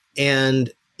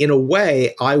 And in a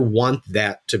way, I want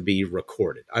that to be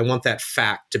recorded. I want that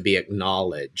fact to be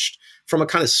acknowledged from a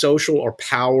kind of social or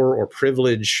power or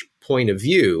privilege point of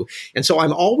view. And so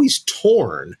I'm always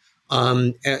torn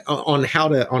on how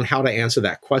to answer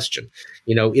that question.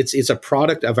 It's a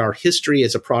product of our history.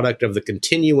 It's a product of the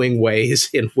continuing ways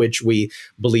in which we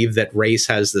believe that race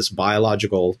has this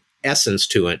biological essence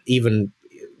to it, even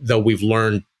though we've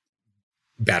learned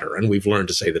better and we've learned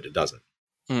to say that it doesn't.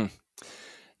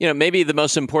 Maybe the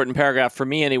most important paragraph for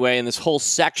me anyway in this whole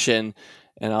section,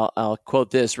 and I'll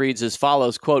quote this, reads as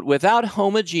follows, quote, "Without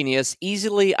homogeneous,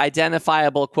 easily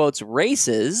identifiable, quotes,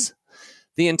 races,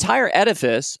 the entire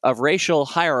edifice of racial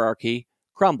hierarchy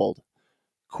crumbled."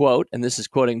 Quote, and this is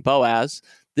quoting Boas,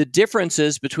 "The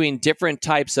differences between different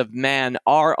types of man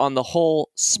are on the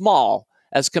whole small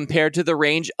as compared to the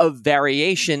range of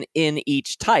variation in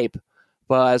each type."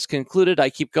 Boas concluded, I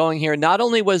keep going here, "Not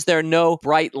only was there no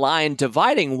bright line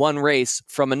dividing one race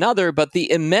from another, but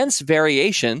the immense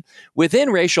variation within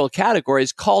racial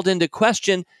categories called into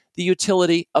question the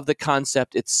utility of the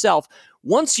concept itself.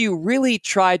 Once you really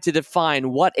tried to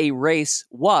define what a race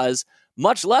was,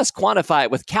 much less quantify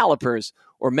it with calipers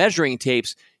or measuring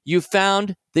tapes, you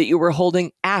found that you were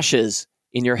holding ashes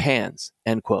in your hands,"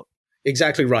 end quote.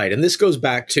 Exactly right. And this goes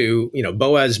back to,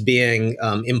 Boas being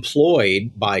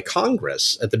employed by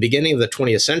Congress at the beginning of the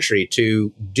 20th century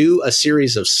to do a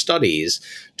series of studies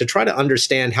to try to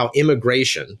understand how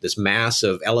immigration, this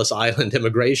massive Ellis Island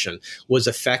immigration, was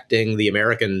affecting the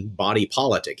American body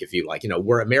politic, if you like.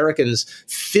 Were Americans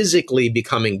physically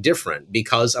becoming different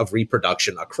because of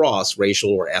reproduction across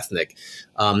racial or ethnic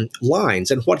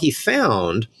lines? And what he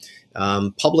found,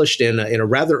 published in a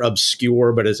rather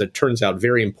obscure, but as it turns out,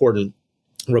 very important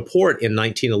report in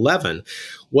 1911,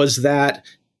 was that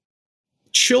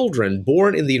children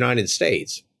born in the United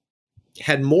States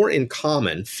had more in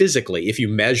common physically, if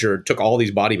you took all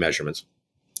these body measurements,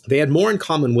 they had more in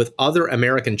common with other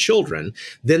American children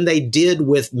than they did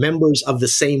with members of the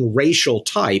same racial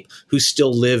type who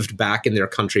still lived back in their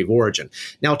country of origin.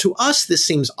 Now, to us, this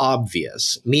seems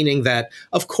obvious, meaning that,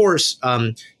 of course,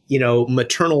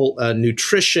 maternal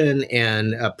nutrition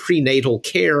and prenatal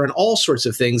care and all sorts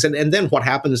of things. And then what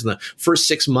happens in the first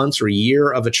 6 months or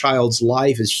year of a child's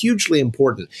life is hugely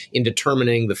important in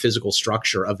determining the physical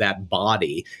structure of that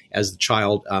body as the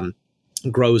child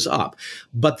grows up.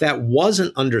 But that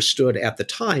wasn't understood at the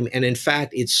time. And in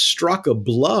fact, it struck a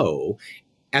blow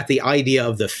at the idea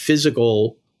of the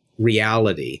physical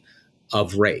reality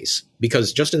of race.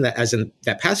 Because just in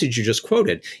that passage you just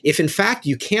quoted, if in fact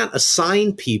you can't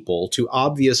assign people to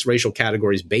obvious racial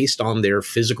categories based on their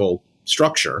physical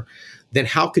structure, then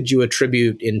how could you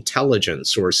attribute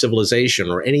intelligence or civilization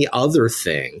or any other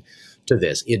thing to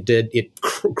this? It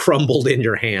crumbled in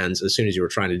your hands as soon as you were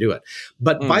trying to do it.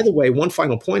 But by the way, one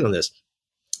final point on this.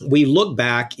 We look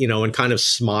back, and kind of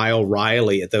smile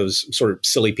wryly at those sort of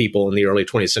silly people in the early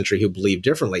 20th century who believed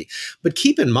differently. But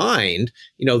keep in mind,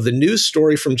 the news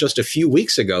story from just a few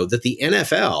weeks ago that the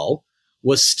NFL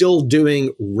was still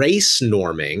doing race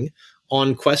norming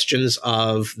on questions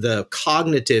of the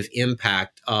cognitive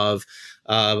impact of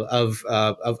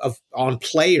on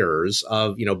players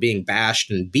of being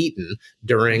bashed and beaten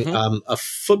during a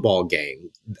football game.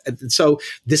 So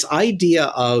this idea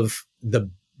of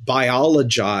the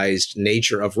biologized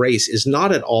nature of race is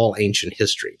not at all ancient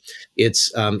history.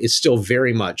 It's still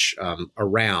very much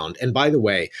around. And by the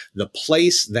way, the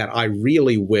place that I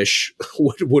really wish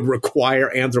would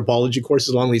require anthropology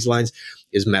courses along these lines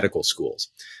is medical schools.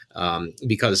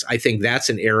 Because I think that's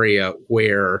an area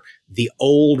where the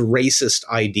old racist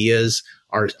ideas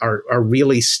are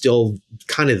really still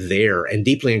kind of there and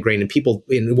deeply ingrained in people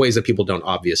in ways that people don't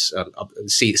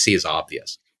see as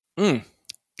obvious.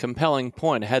 Compelling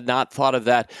point. I had not thought of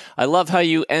that. I love how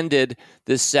you ended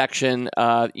this section.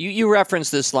 You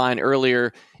referenced this line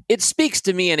earlier. It speaks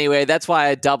to me anyway. That's why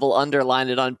I double underlined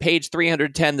it on page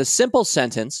 310. The simple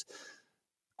sentence,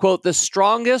 quote, "The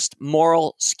strongest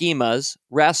moral schemas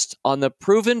rest on the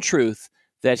proven truth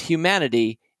that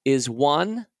humanity is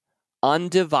one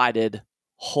undivided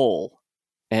whole,"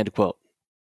 end quote.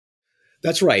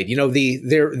 That's right.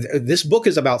 This book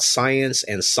is about science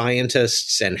and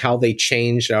scientists and how they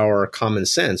changed our common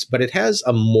sense, but it has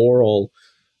a moral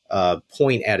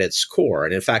point at its core.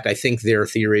 And in fact, I think their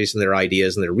theories and their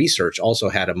ideas and their research also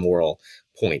had a moral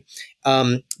point.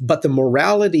 But the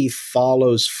morality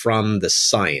follows from the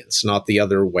science, not the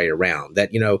other way around.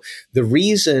 That, the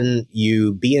reason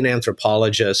you be an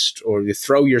anthropologist or you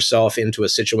throw yourself into a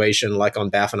situation like on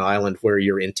Baffin Island where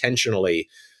you intentionally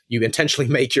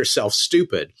make yourself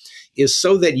stupid is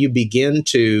so that you begin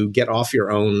to get off your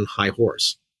own high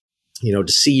horse, to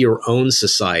see your own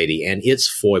society and its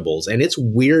foibles and its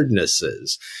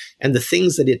weirdnesses and the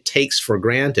things that it takes for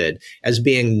granted as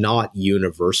being not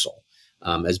universal,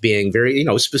 as being very,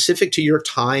 specific to your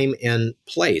time and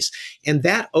place. And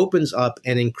that opens up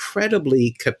an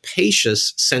incredibly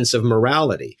capacious sense of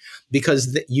morality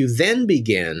because you then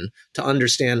begin to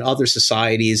understand other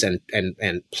societies and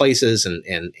places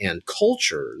and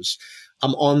cultures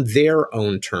on their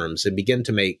own terms and begin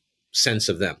to make sense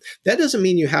of them. That doesn't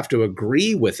mean you have to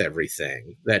agree with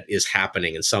everything that is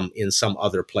happening in some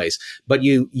other place, but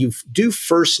you do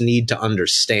first need to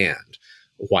understand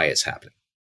why it's happening.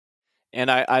 And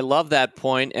I love that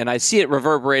point, and I see it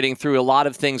reverberating through a lot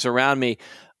of things around me.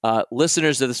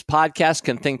 Listeners of this podcast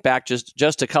can think back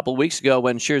just a couple weeks ago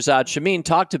when Shirzad Chamine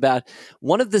talked about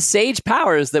one of the sage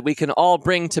powers that we can all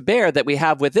bring to bear that we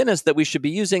have within us that we should be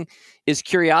using is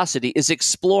curiosity, is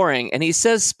exploring. And he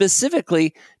says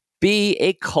specifically, be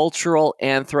a cultural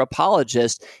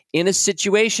anthropologist in a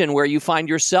situation where you find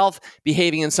yourself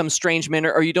behaving in some strange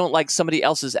manner or you don't like somebody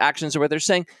else's actions or where they're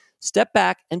saying, step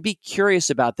back and be curious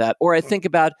about that. Or I think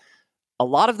about a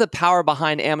lot of the power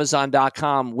behind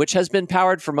Amazon.com, which has been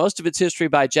powered for most of its history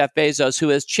by Jeff Bezos, who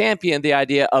has championed the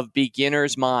idea of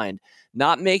beginner's mind,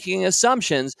 not making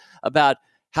assumptions about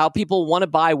how people want to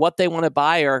buy, what they want to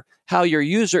buy, or how your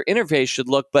user interface should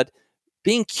look, but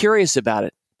being curious about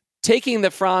it. Taking the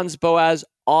Franz Boas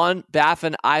on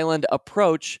Baffin Island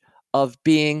approach of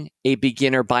being a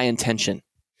beginner by intention.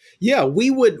 Yeah,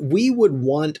 we would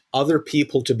want other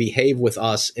people to behave with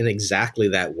us in exactly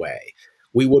that way.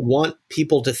 We would want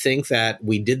people to think that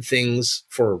we did things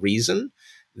for a reason,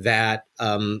 that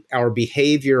our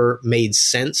behavior made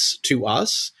sense to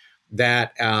us,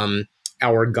 that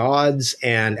our gods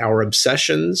and our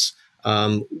obsessions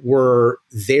were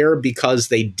there because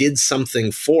they did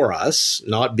something for us,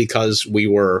 not because we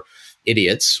were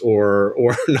idiots or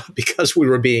not because we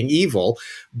were being evil.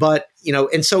 But,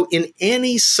 and so in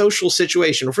any social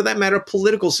situation, or for that matter, a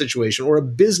political situation or a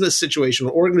business situation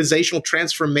or organizational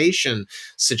transformation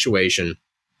situation,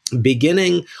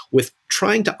 beginning with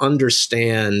trying to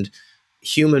understand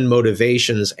human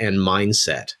motivations and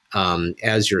mindset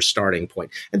as your starting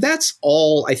point. And that's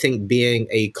all I think being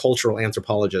a cultural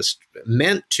anthropologist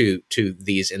meant to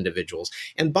these individuals.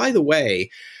 And by the way,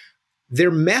 their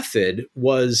method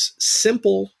was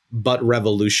simple but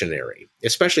revolutionary,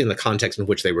 especially in the context in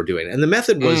which they were doing it. And the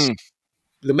method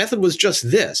was just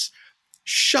this: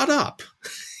 shut up.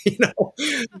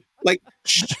 Like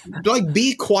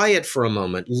be quiet for a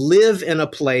moment, live in a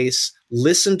place,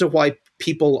 listen to why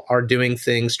people are doing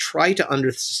things, try to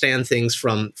understand things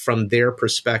from their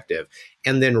perspective,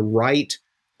 and then write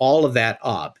all of that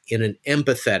up in an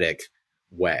empathetic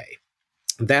way.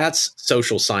 That's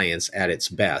social science at its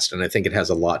best. And I think it has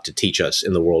a lot to teach us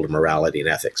in the world of morality and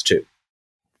ethics, too.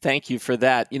 Thank you for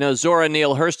that. Zora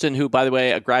Neale Hurston, who, by the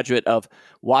way, a graduate of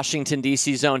Washington,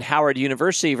 D.C.'s own Howard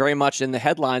University, very much in the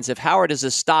headlines. If Howard is a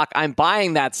stock, I'm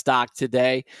buying that stock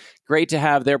today. Great to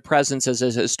have their presence as a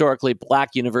historically Black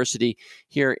university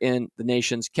here in the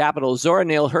nation's capital. Zora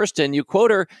Neale Hurston, you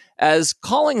quote her as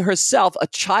calling herself a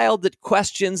child that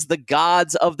questions the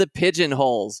gods of the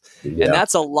pigeonholes. Yeah. And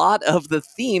that's a lot of the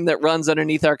theme that runs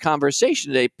underneath our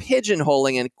conversation today,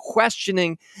 pigeonholing and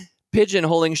questioning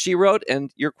pigeonholing. She wrote,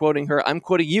 and you're quoting her, I'm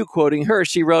quoting you quoting her,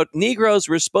 she wrote, Negroes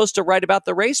were supposed to write about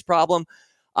the race problem.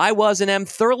 I was and am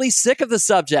thoroughly sick of the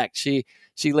subject. She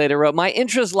later wrote, my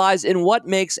interest lies in what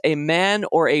makes a man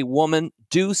or a woman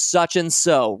do such and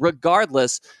so,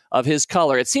 regardless of his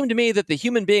color. It seemed to me that the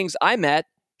human beings I met,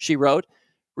 she wrote,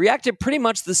 reacted pretty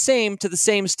much the same to the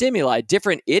same stimuli.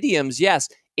 Different idioms, yes.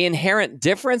 Inherent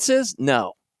differences,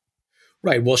 no.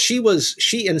 Right. Well, she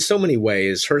in so many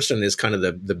ways, Hurston is kind of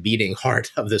the beating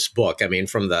heart of this book. I mean,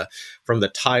 from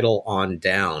the title on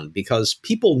down, because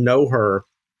people know her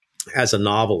as a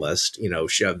novelist.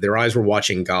 Their Eyes Were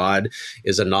Watching God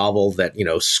is a novel that,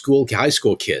 high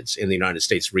school kids in the United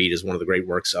States read as one of the great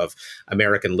works of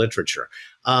American literature.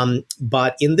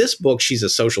 But in this book, she's a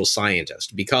social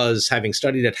scientist because having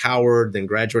studied at Howard, then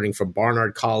graduating from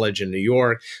Barnard College in New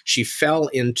York, she fell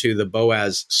into the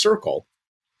Boas circle.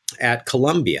 at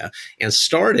Columbia and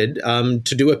started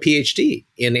to do a PhD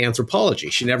in anthropology.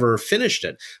 She never finished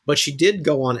it, but she did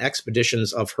go on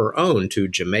expeditions of her own to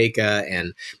Jamaica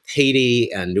and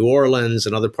Haiti and New Orleans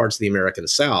and other parts of the American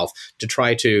South to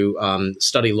try to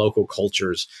study local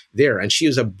cultures there. And she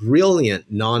is a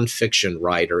brilliant nonfiction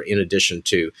writer in addition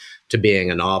to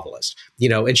being a novelist.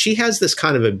 And she has this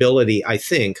kind of ability, I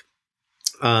think,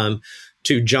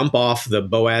 to jump off the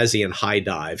Boasian high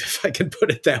dive, if I can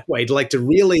put it that way, to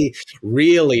really,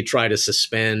 really try to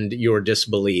suspend your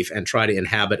disbelief and try to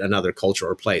inhabit another culture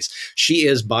or place. She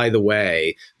is, by the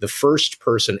way, the first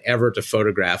person ever to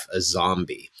photograph a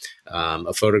zombie,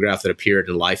 a photograph that appeared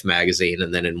in Life magazine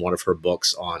and then in one of her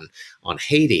books on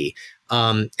Haiti.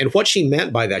 And what she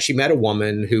meant by that, she met a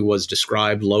woman who was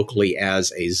described locally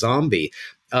as a zombie.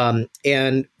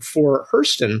 And for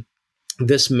Hurston,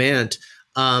 this meant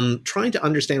trying to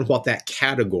understand what that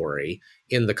category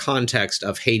in the context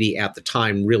of Haiti at the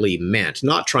time really meant,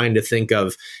 not trying to think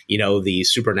of, the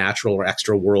supernatural or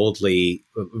extra-worldly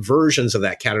versions of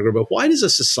that category, but why does a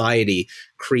society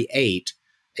create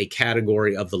a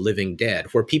category of the living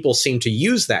dead where people seem to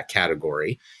use that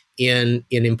category in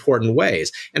important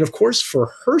ways? And of course,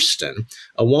 for Hurston,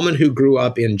 a woman who grew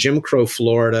up in Jim Crow,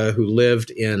 Florida, who lived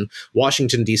in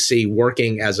Washington, D.C.,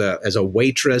 working as a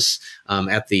waitress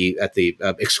at the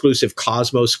exclusive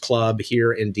Cosmos Club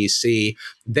here in D.C.,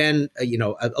 then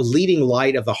a leading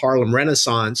light of the Harlem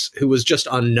Renaissance, who was just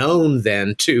unknown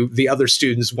then to the other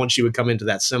students once she would come into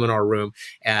that seminar room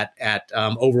at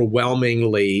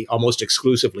overwhelmingly, almost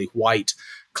exclusively white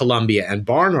Columbia and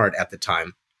Barnard at the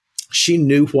time. She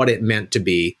knew what it meant to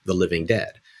be the living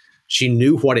dead. She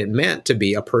knew what it meant to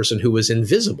be a person who was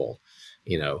invisible,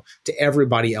 to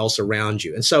everybody else around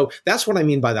you. And so that's what I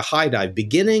mean by the high dive,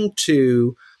 beginning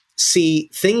to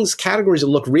see categories that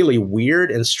look really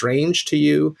weird and strange to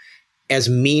you as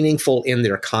meaningful in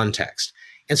their context.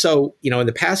 And so, in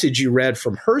the passage you read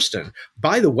from Hurston,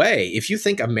 by the way, if you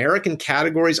think American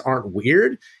categories aren't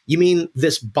weird, you mean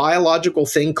this biological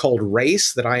thing called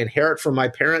race that I inherit from my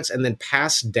parents and then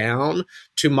pass down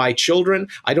to my children.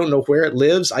 I don't know where it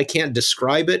lives. I can't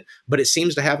describe it, but it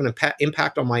seems to have an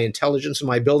impact on my intelligence and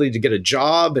my ability to get a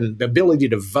job and the ability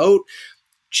to vote.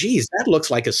 Geez, that looks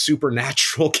like a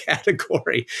supernatural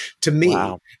category to me.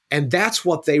 Wow. And that's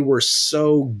what they were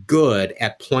so good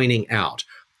at pointing out.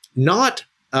 Not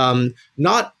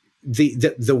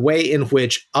the way in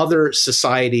which other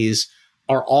societies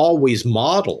are always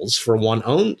models for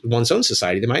one's own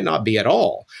society. They might not be at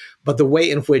all, but the way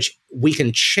in which we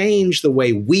can change the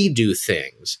way we do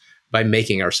things by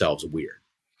making ourselves weird.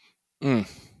 Mm.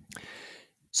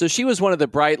 So she was one of the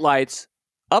bright lights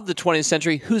of the 20th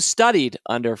century who studied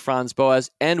under Franz Boas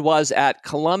and was at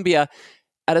Columbia.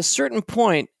 At a certain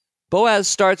point, Boas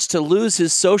starts to lose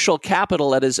his social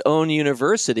capital at his own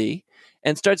university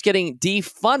and starts getting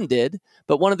defunded.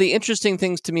 But one of the interesting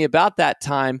things to me about that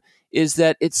time is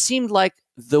that it seemed like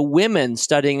the women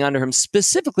studying under him,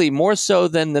 specifically more so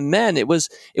than the men, it was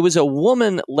a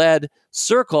woman-led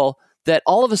circle that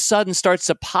all of a sudden starts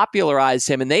to popularize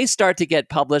him, and they start to get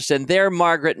published, and they're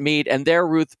Margaret Mead and they're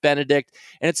Ruth Benedict.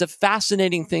 And it's a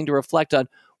fascinating thing to reflect on.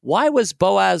 Why was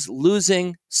Boas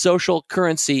losing social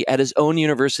currency at his own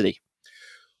university?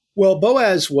 Well,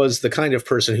 Boas was the kind of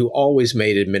person who always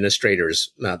made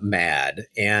administrators mad.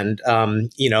 And,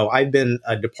 I've been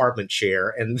a department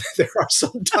chair, and there are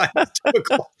sometimes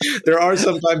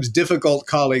difficult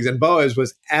colleagues. And Boas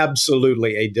was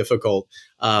absolutely a difficult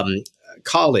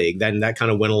colleague. Then that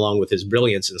kind of went along with his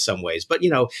brilliance in some ways. But,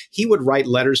 he would write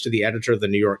letters to the editor of the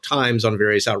New York Times on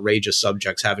various outrageous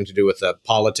subjects having to do with the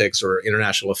politics or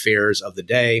international affairs of the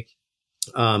day.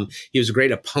 He was a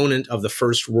great opponent of the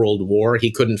First World War.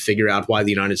 He couldn't figure out why the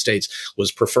United States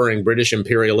was preferring British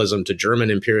imperialism to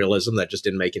German imperialism. That just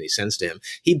didn't make any sense to him.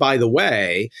 He, by the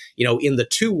way, in the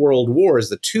two world wars,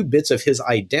 the two bits of his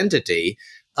identity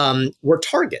were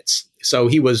targets. So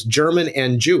he was German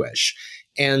and Jewish.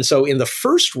 And so in the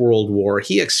First World War,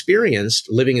 he experienced,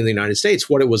 living in the United States,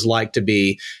 what it was like to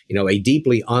be, a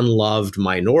deeply unloved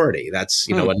minority. That's,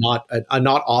 a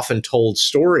not often told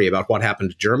story about what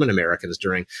happened to German Americans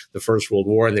during the First World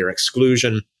War and their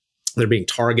exclusion. They're being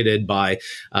targeted by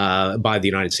the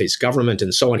United States government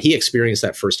and so on. He experienced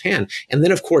that firsthand. And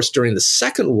then, of course, during the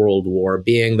Second World War,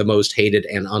 being the most hated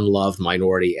and unloved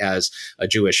minority as a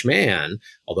Jewish man,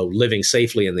 although living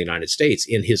safely in the United States,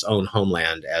 in his own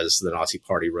homeland as the Nazi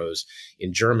Party rose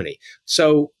in Germany.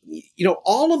 So,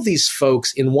 all of these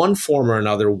folks in one form or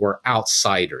another were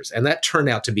outsiders. And that turned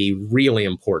out to be really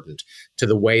important to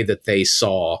the way that they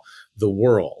saw the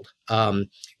world.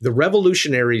 The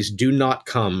revolutionaries do not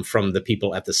come from the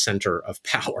people at the center of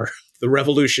power. The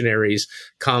revolutionaries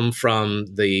come from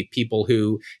the people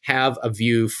who have a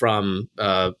view from,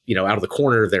 out of the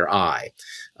corner of their eye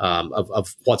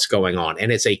of what's going on.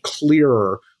 And it's a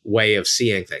clearer way of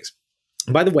seeing things.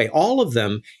 By the way, all of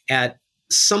them at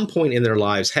some point in their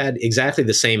lives had exactly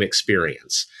the same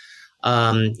experience.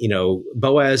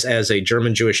 Boaz as a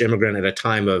German Jewish immigrant at a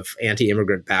time of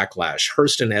anti-immigrant backlash,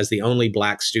 Hurston as the only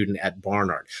black student at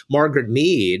Barnard, Margaret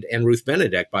Mead and Ruth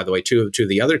Benedict, by the way, two of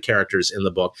the other characters in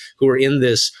the book, who are in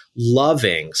this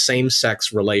loving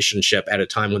same-sex relationship at a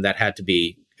time when that had to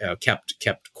be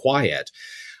kept quiet.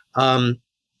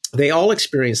 They all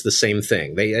experienced the same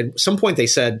thing. At some point they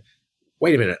said,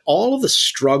 wait a minute, all of the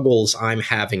struggles I'm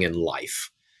having in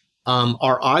life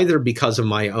are either because of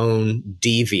my own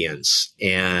deviance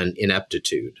and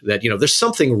ineptitude, that, there's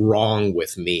something wrong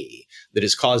with me that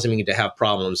is causing me to have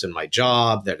problems in my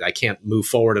job, that I can't move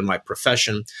forward in my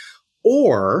profession,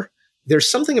 or there's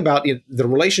something about the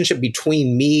relationship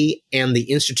between me and the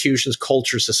institutions,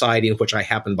 culture, society in which I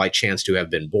happen by chance to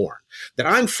have been born, that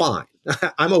I'm fine.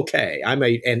 I'm okay. I'm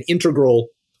an integral,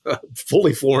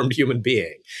 fully formed human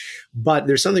being. But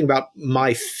there's something about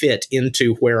my fit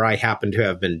into where I happen to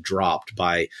have been dropped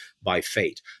by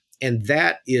fate. And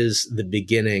that is the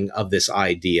beginning of this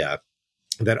idea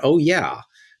that,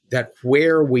 that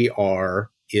where we are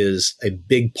is a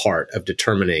big part of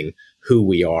determining who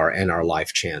we are and our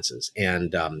life chances.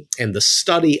 And the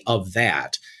study of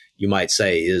that, you might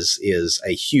say, is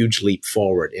a huge leap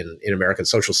forward in American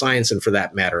social science, and for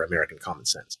that matter, American common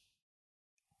sense.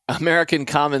 American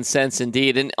common sense,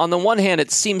 indeed. And on the one hand,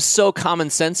 it seems so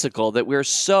commonsensical that we're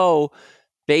so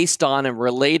based on and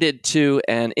related to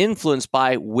and influenced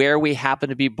by where we happen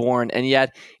to be born. And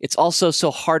yet it's also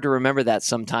so hard to remember that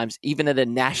sometimes, even at a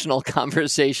national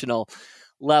conversational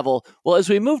level. Well, as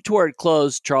we move toward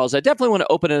close, Charles, I definitely want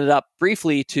to open it up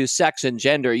briefly to sex and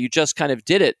gender. You just kind of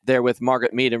did it there with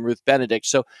Margaret Mead and Ruth Benedict.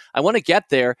 So I want to get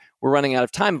there. We're running out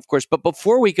of time, of course. But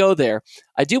before we go there,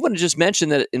 I do want to just mention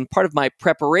that in part of my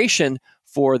preparation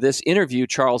for this interview,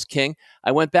 Charles King,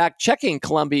 I went back checking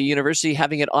Columbia University,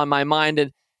 having it on my mind.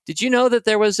 And did you know that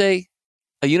there was a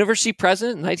university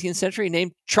president in the 19th century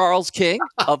named Charles King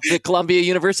of the Columbia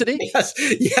University?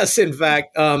 Yes, in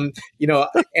fact, and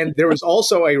there was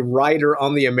also a writer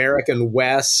on the American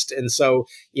West. And so,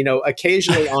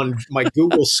 occasionally on my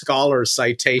Google Scholar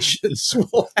citations,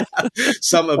 we'll have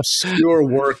some obscure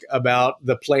work about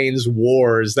the Plains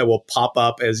Wars that will pop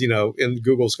up as, in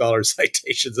Google Scholar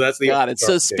citations. That's the Got it.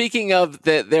 So speaking of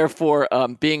therefore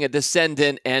being a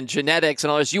descendant and genetics and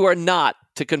all this, you are not,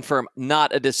 to confirm,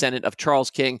 not a descendant of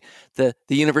Charles King, the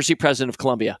university president of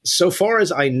Columbia. So far as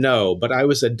I know, but I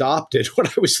was adopted when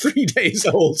I was 3 days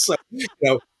old. So,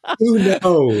 who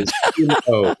knows? Who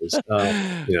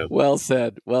knows? Well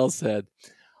said. Well said.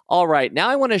 All right. Now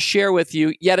I want to share with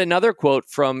you yet another quote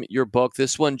from your book.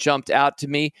 This one jumped out to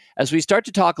me as we start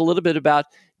to talk a little bit about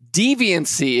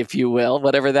deviancy, if you will,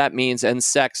 whatever that means, and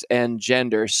sex and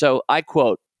gender. So I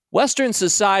quote, "Western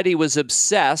society was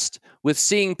obsessed with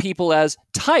seeing people as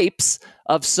types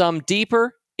of some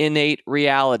deeper, innate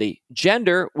reality.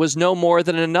 Gender was no more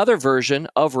than another version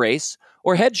of race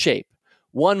or head shape,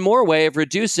 one more way of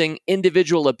reducing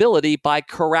individual ability by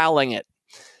corralling it.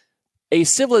 A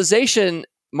civilization,"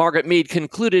 Margaret Mead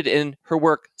concluded in her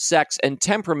work Sex and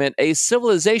Temperament, "a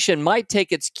civilization might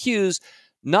take its cues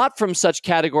not from such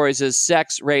categories as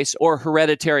sex, race, or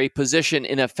hereditary position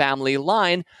in a family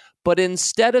line, but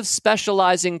instead of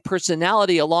specializing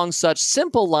personality along such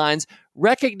simple lines,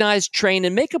 recognize, train,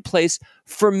 and make a place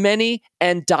for many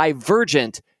and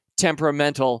divergent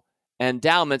temperamental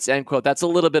endowments," end quote. That's a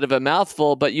little bit of a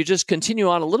mouthful, but you just continue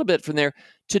on a little bit from there.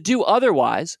 "To do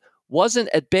otherwise wasn't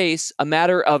at base a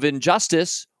matter of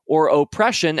injustice or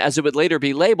oppression, as it would later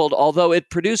be labeled, although it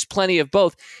produced plenty of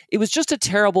both. It was just a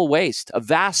terrible waste, a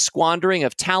vast squandering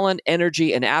of talent,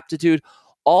 energy, and aptitude,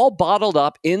 all bottled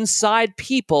up inside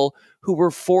people who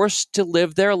were forced to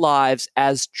live their lives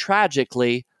as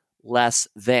tragically less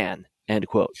than," end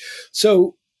quote.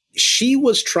 So she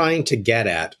was trying to get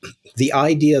at the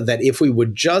idea that if we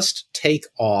would just take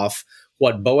off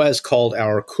what Boaz called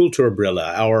our Kulturbrille,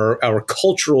 our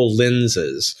cultural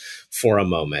lenses for a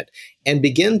moment, and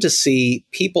begin to see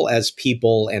people as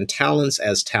people and talents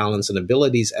as talents and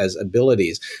abilities as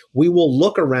abilities, we will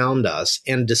look around us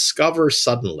and discover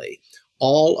suddenly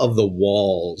all of the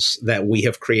walls that we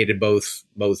have created, both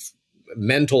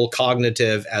mental,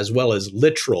 cognitive, as well as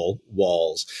literal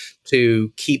walls,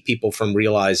 to keep people from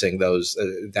realizing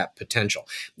that potential.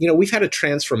 We've had a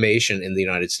transformation in the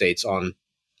United States on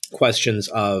questions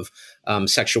of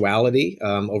sexuality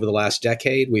over the last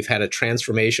decade. We've had a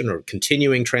transformation or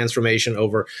continuing transformation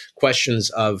over questions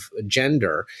of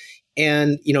gender.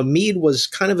 And, Mead was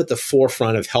kind of at the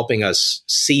forefront of helping us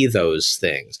see those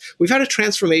things. We've had a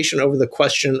transformation over the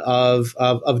question of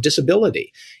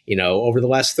disability, over the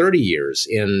last 30 years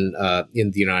in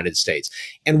the United States.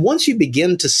 And once you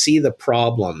begin to see the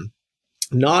problem,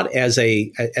 not as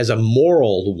a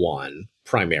moral one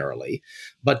primarily,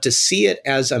 but to see it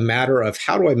as a matter of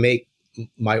how do I make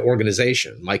my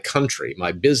organization, my country,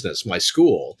 my business, my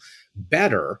school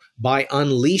better by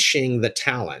unleashing the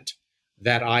talent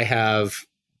that I have,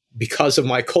 because of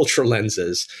my culture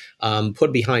lenses,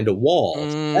 put behind a wall.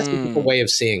 That's a different way of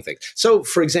seeing things. So,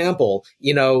 for example,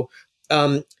 you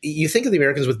think of the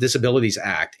Americans with Disabilities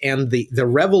Act and the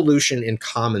revolution in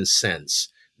common sense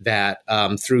that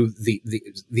through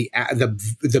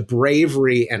the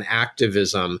bravery and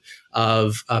activism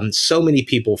of so many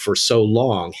people for so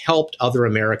long helped other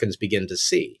Americans begin to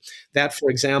see that,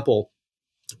 for example,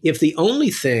 if the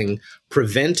only thing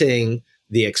preventing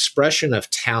the expression of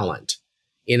talent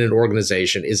in an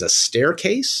organization is a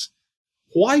staircase,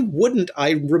 why wouldn't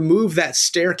I remove that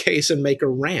staircase and make a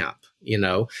ramp?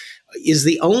 Is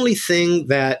the only thing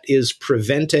that is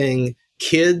preventing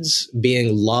kids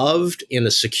being loved in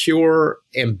a secure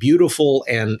and beautiful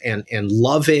and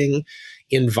loving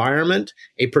environment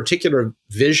a particular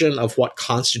vision of what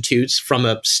constitutes, from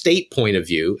a state point of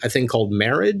view, a thing called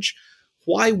marriage?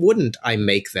 Why wouldn't I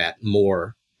make that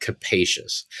more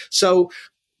capacious? So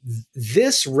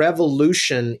this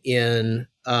revolution in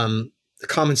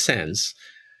common sense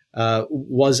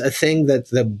was a thing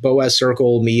that the Boas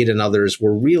Circle, Mead, and others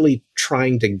were really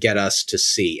trying to get us to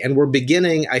see. And we're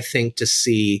beginning, I think, to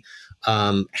see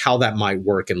how that might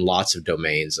work in lots of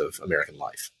domains of American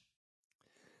life.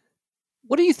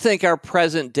 What do you think our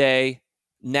present day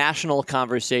national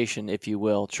conversation, if you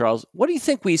will, Charles, what do you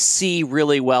think we see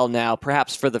really well now,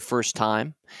 perhaps for the first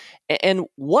time? And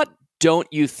what don't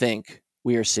you think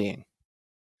we are seeing?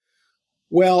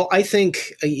 Well, I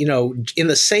think, in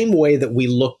the same way that we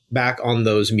look back on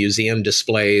those museum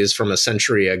displays from a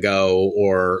century ago,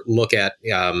 or look at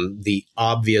the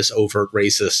obvious overt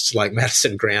racists like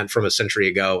Madison Grant from a century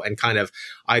ago and kind of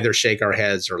either shake our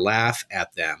heads or laugh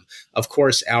at them, of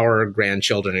course, our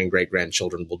grandchildren and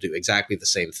great-grandchildren will do exactly the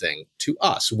same thing to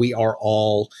us. We are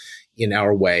all, in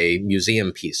our way,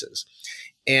 museum pieces.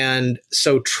 And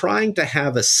so trying to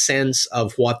have a sense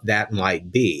of what that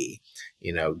might be,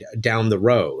 down the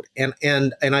road.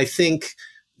 And I think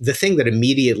the thing that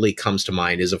immediately comes to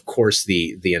mind is, of course,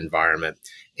 the environment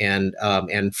and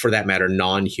for that matter,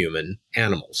 non-human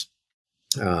animals.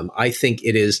 I think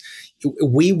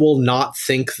we will not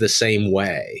think the same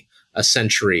way a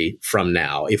century from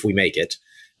now, if we make it,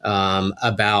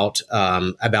 about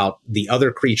the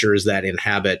other creatures that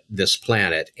inhabit this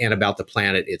planet and about the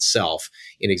planet itself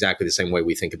in exactly the same way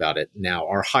we think about it now.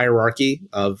 Our hierarchy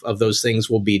of those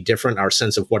things will be different. Our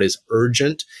sense of what is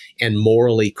urgent and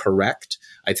morally correct,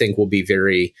 I think, will be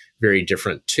very, very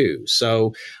different too.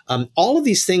 So all of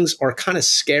these things are kind of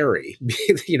scary.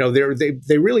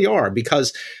 They really are,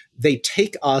 because they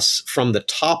take us from the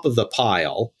top of the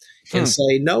pile and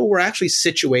say, no, we're actually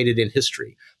situated in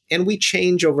history. And we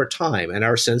change over time, and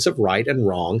our sense of right and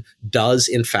wrong does,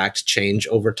 in fact, change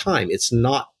over time. It's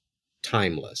not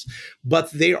timeless.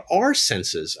 But there are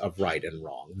senses of right and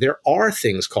wrong. There are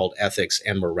things called ethics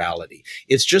and morality.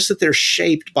 It's just that they're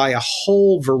shaped by a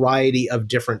whole variety of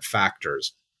different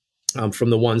factors from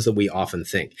the ones that we often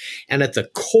think. And at the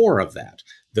core of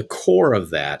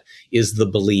that is the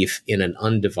belief in an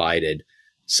undivided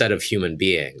set of human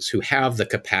beings who have the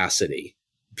capacity,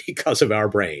 because of our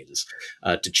brains,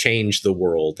 to change the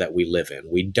world that we live in.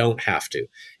 We don't have to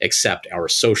accept our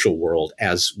social world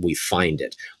as we find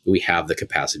it. We have the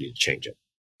capacity to change it.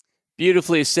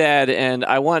 Beautifully said. And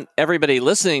I want everybody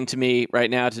listening to me right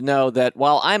now to know that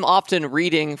while I'm often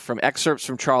reading from excerpts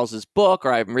from Charles's book,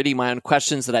 or I'm reading my own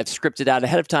questions that I've scripted out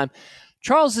ahead of time,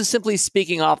 Charles is simply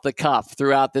speaking off the cuff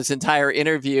throughout this entire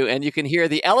interview, and you can hear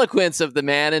the eloquence of the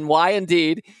man and why,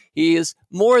 indeed, he is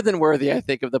more than worthy, I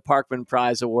think, of the Parkman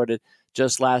Prize awarded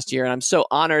just last year. And I'm so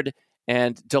honored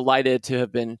and delighted to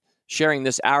have been sharing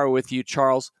this hour with you,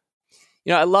 Charles.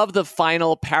 I love the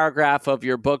final paragraph of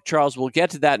your book, Charles. We'll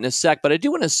get to that in a sec, but I do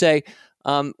want to say,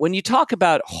 when you talk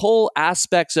about whole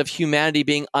aspects of humanity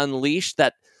being unleashed,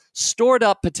 that stored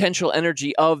up potential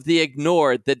energy of the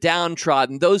ignored, the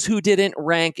downtrodden, those who didn't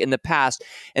rank in the past.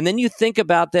 And then you think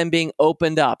about them being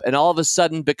opened up and all of a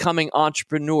sudden becoming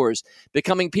entrepreneurs,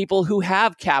 becoming people who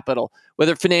have capital,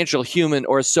 whether financial, human,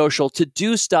 or social, to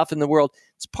do stuff in the world.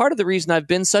 It's part of the reason I've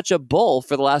been such a bull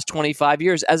for the last 25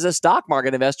 years as a stock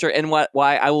market investor, and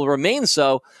why I will remain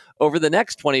so over the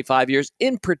next 25 years.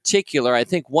 In particular, I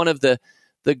think one of the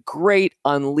great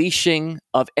unleashing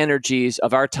of energies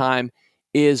of our time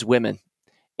is women.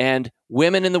 And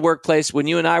women in the workplace. When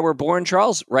you and I were born,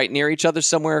 Charles, right near each other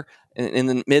somewhere in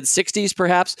the mid-60s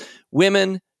perhaps,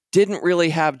 women didn't really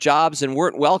have jobs and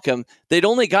weren't welcome. They'd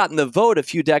only gotten the vote a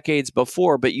few decades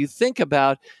before, but you think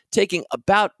about taking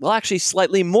actually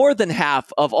slightly more than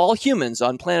half of all humans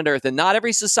on planet Earth, and not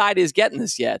every society is getting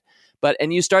this yet,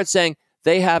 and you start saying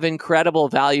they have incredible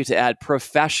value to add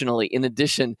professionally in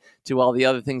addition to all the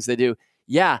other things they do.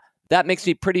 Yeah, that makes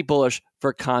me pretty bullish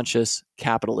for conscious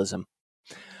capitalism.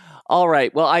 All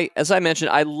right. Well, as I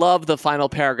mentioned, I love the final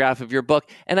paragraph of your book,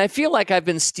 and I feel like I've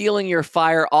been stealing your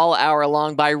fire all hour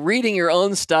long by reading your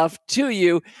own stuff to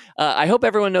you. I hope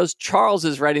everyone knows Charles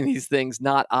is writing these things,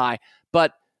 not I.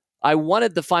 But I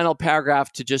wanted the final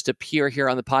paragraph to just appear here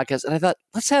on the podcast, and I thought,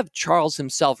 let's have Charles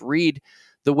himself read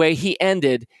the way he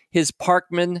ended his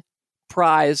Parkman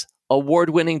Prize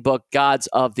award-winning book, Gods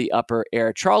of the Upper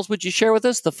Air. Charles, would you share with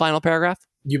us the final paragraph?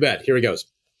 You bet. Here he goes.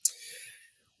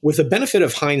 With the benefit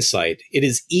of hindsight, it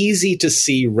is easy to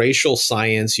see racial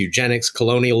science, eugenics,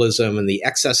 colonialism, and the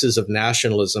excesses of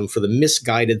nationalism for the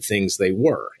misguided things they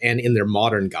were, and in their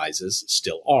modern guises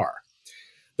still are.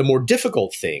 The more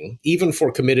difficult thing, even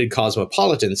for committed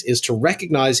cosmopolitans, is to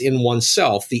recognize in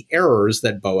oneself the errors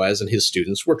that Boas and his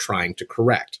students were trying to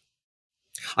correct.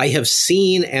 I have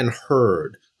seen and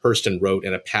heard, Hurston wrote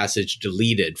in a passage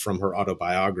deleted from her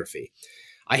autobiography.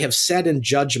 I have sat in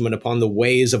judgment upon the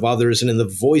ways of others, and in the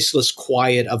voiceless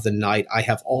quiet of the night, I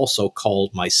have also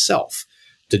called myself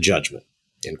to judgment.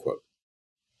 End quote.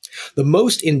 The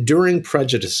most enduring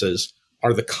prejudices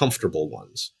are the comfortable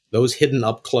ones, those hidden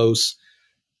up close.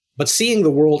 But seeing the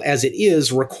world as it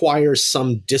is requires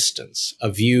some distance,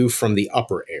 a view from the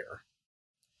upper air.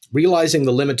 Realizing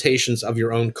the limitations of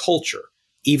your own culture,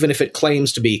 even if it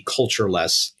claims to be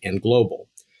cultureless and global.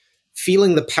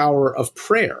 Feeling the power of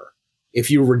prayer, if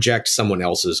you reject someone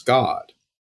else's God.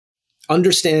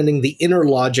 Understanding the inner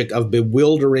logic of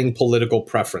bewildering political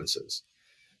preferences.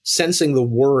 Sensing the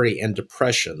worry and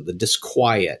depression, the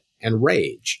disquiet and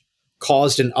rage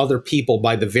caused in other people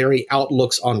by the very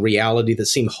outlooks on reality that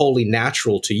seem wholly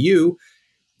natural to you.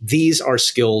 These are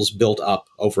skills built up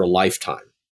over a lifetime.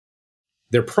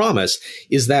 Their promise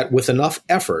is that with enough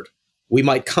effort, we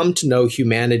might come to know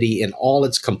humanity in all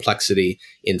its complexity,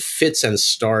 in fits and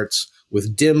starts,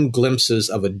 with dim glimpses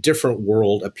of a different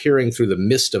world appearing through the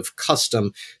mist of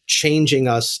custom, changing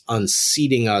us,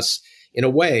 unseating us, in a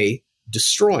way,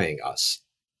 destroying us.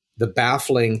 The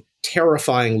baffling,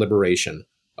 terrifying liberation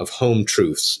of home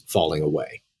truths falling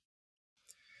away.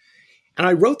 And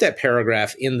I wrote that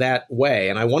paragraph in that way,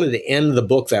 and I wanted to end the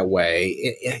book that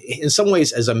way, in some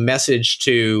ways as a message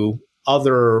to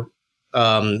other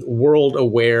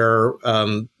world-aware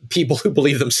people who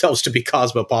believe themselves to be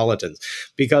cosmopolitans.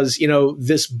 Because,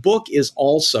 this book is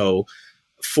also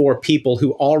for people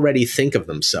who already think of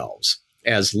themselves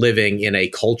as living in a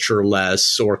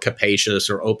cultureless or capacious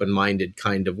or open-minded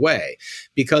kind of way.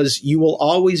 Because you will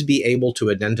always be able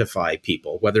to identify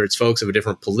people, whether it's folks of a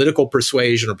different political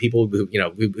persuasion or people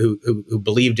who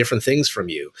believe different things from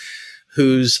you,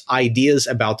 whose ideas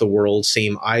about the world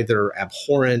seem either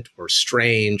abhorrent or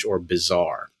strange or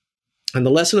bizarre. And the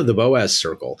lesson of the Boas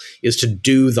Circle is to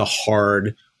do the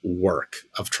hard work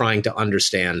of trying to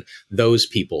understand those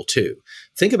people too.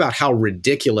 Think about how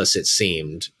ridiculous it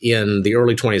seemed in the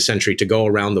early 20th century to go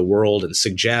around the world and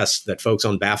suggest that folks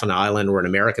on Baffin Island or in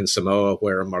American Samoa,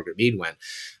 where Margaret Mead went,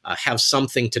 have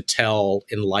something to tell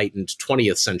enlightened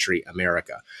 20th century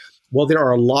America. Well, there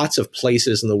are lots of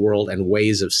places in the world and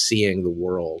ways of seeing the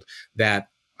world that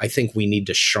I think we need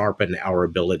to sharpen our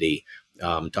ability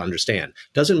to understand.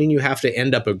 Doesn't mean you have to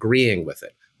end up agreeing with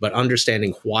it, but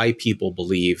understanding why people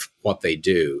believe what they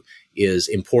do is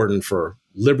important for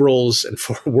liberals and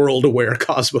for world-aware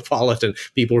cosmopolitan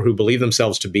people who believe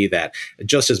themselves to be that,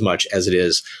 just as much as it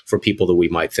is for people that we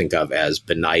might think of as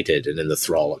benighted and in the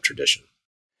thrall of tradition.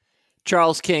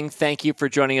 Charles King, thank you for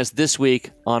joining us this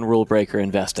week on Rule Breaker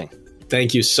Investing.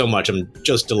 Thank you so much. I'm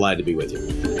just delighted to be with you.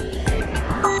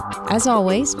 As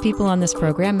always, people on this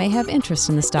program may have interest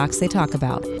in the stocks they talk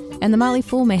about, and the Motley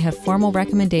Fool may have formal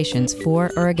recommendations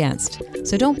for or against.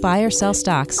 So don't buy or sell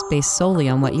stocks based solely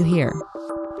on what you hear.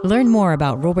 Learn more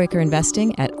about Rule Breaker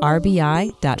Investing at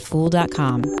rbi.fool.com.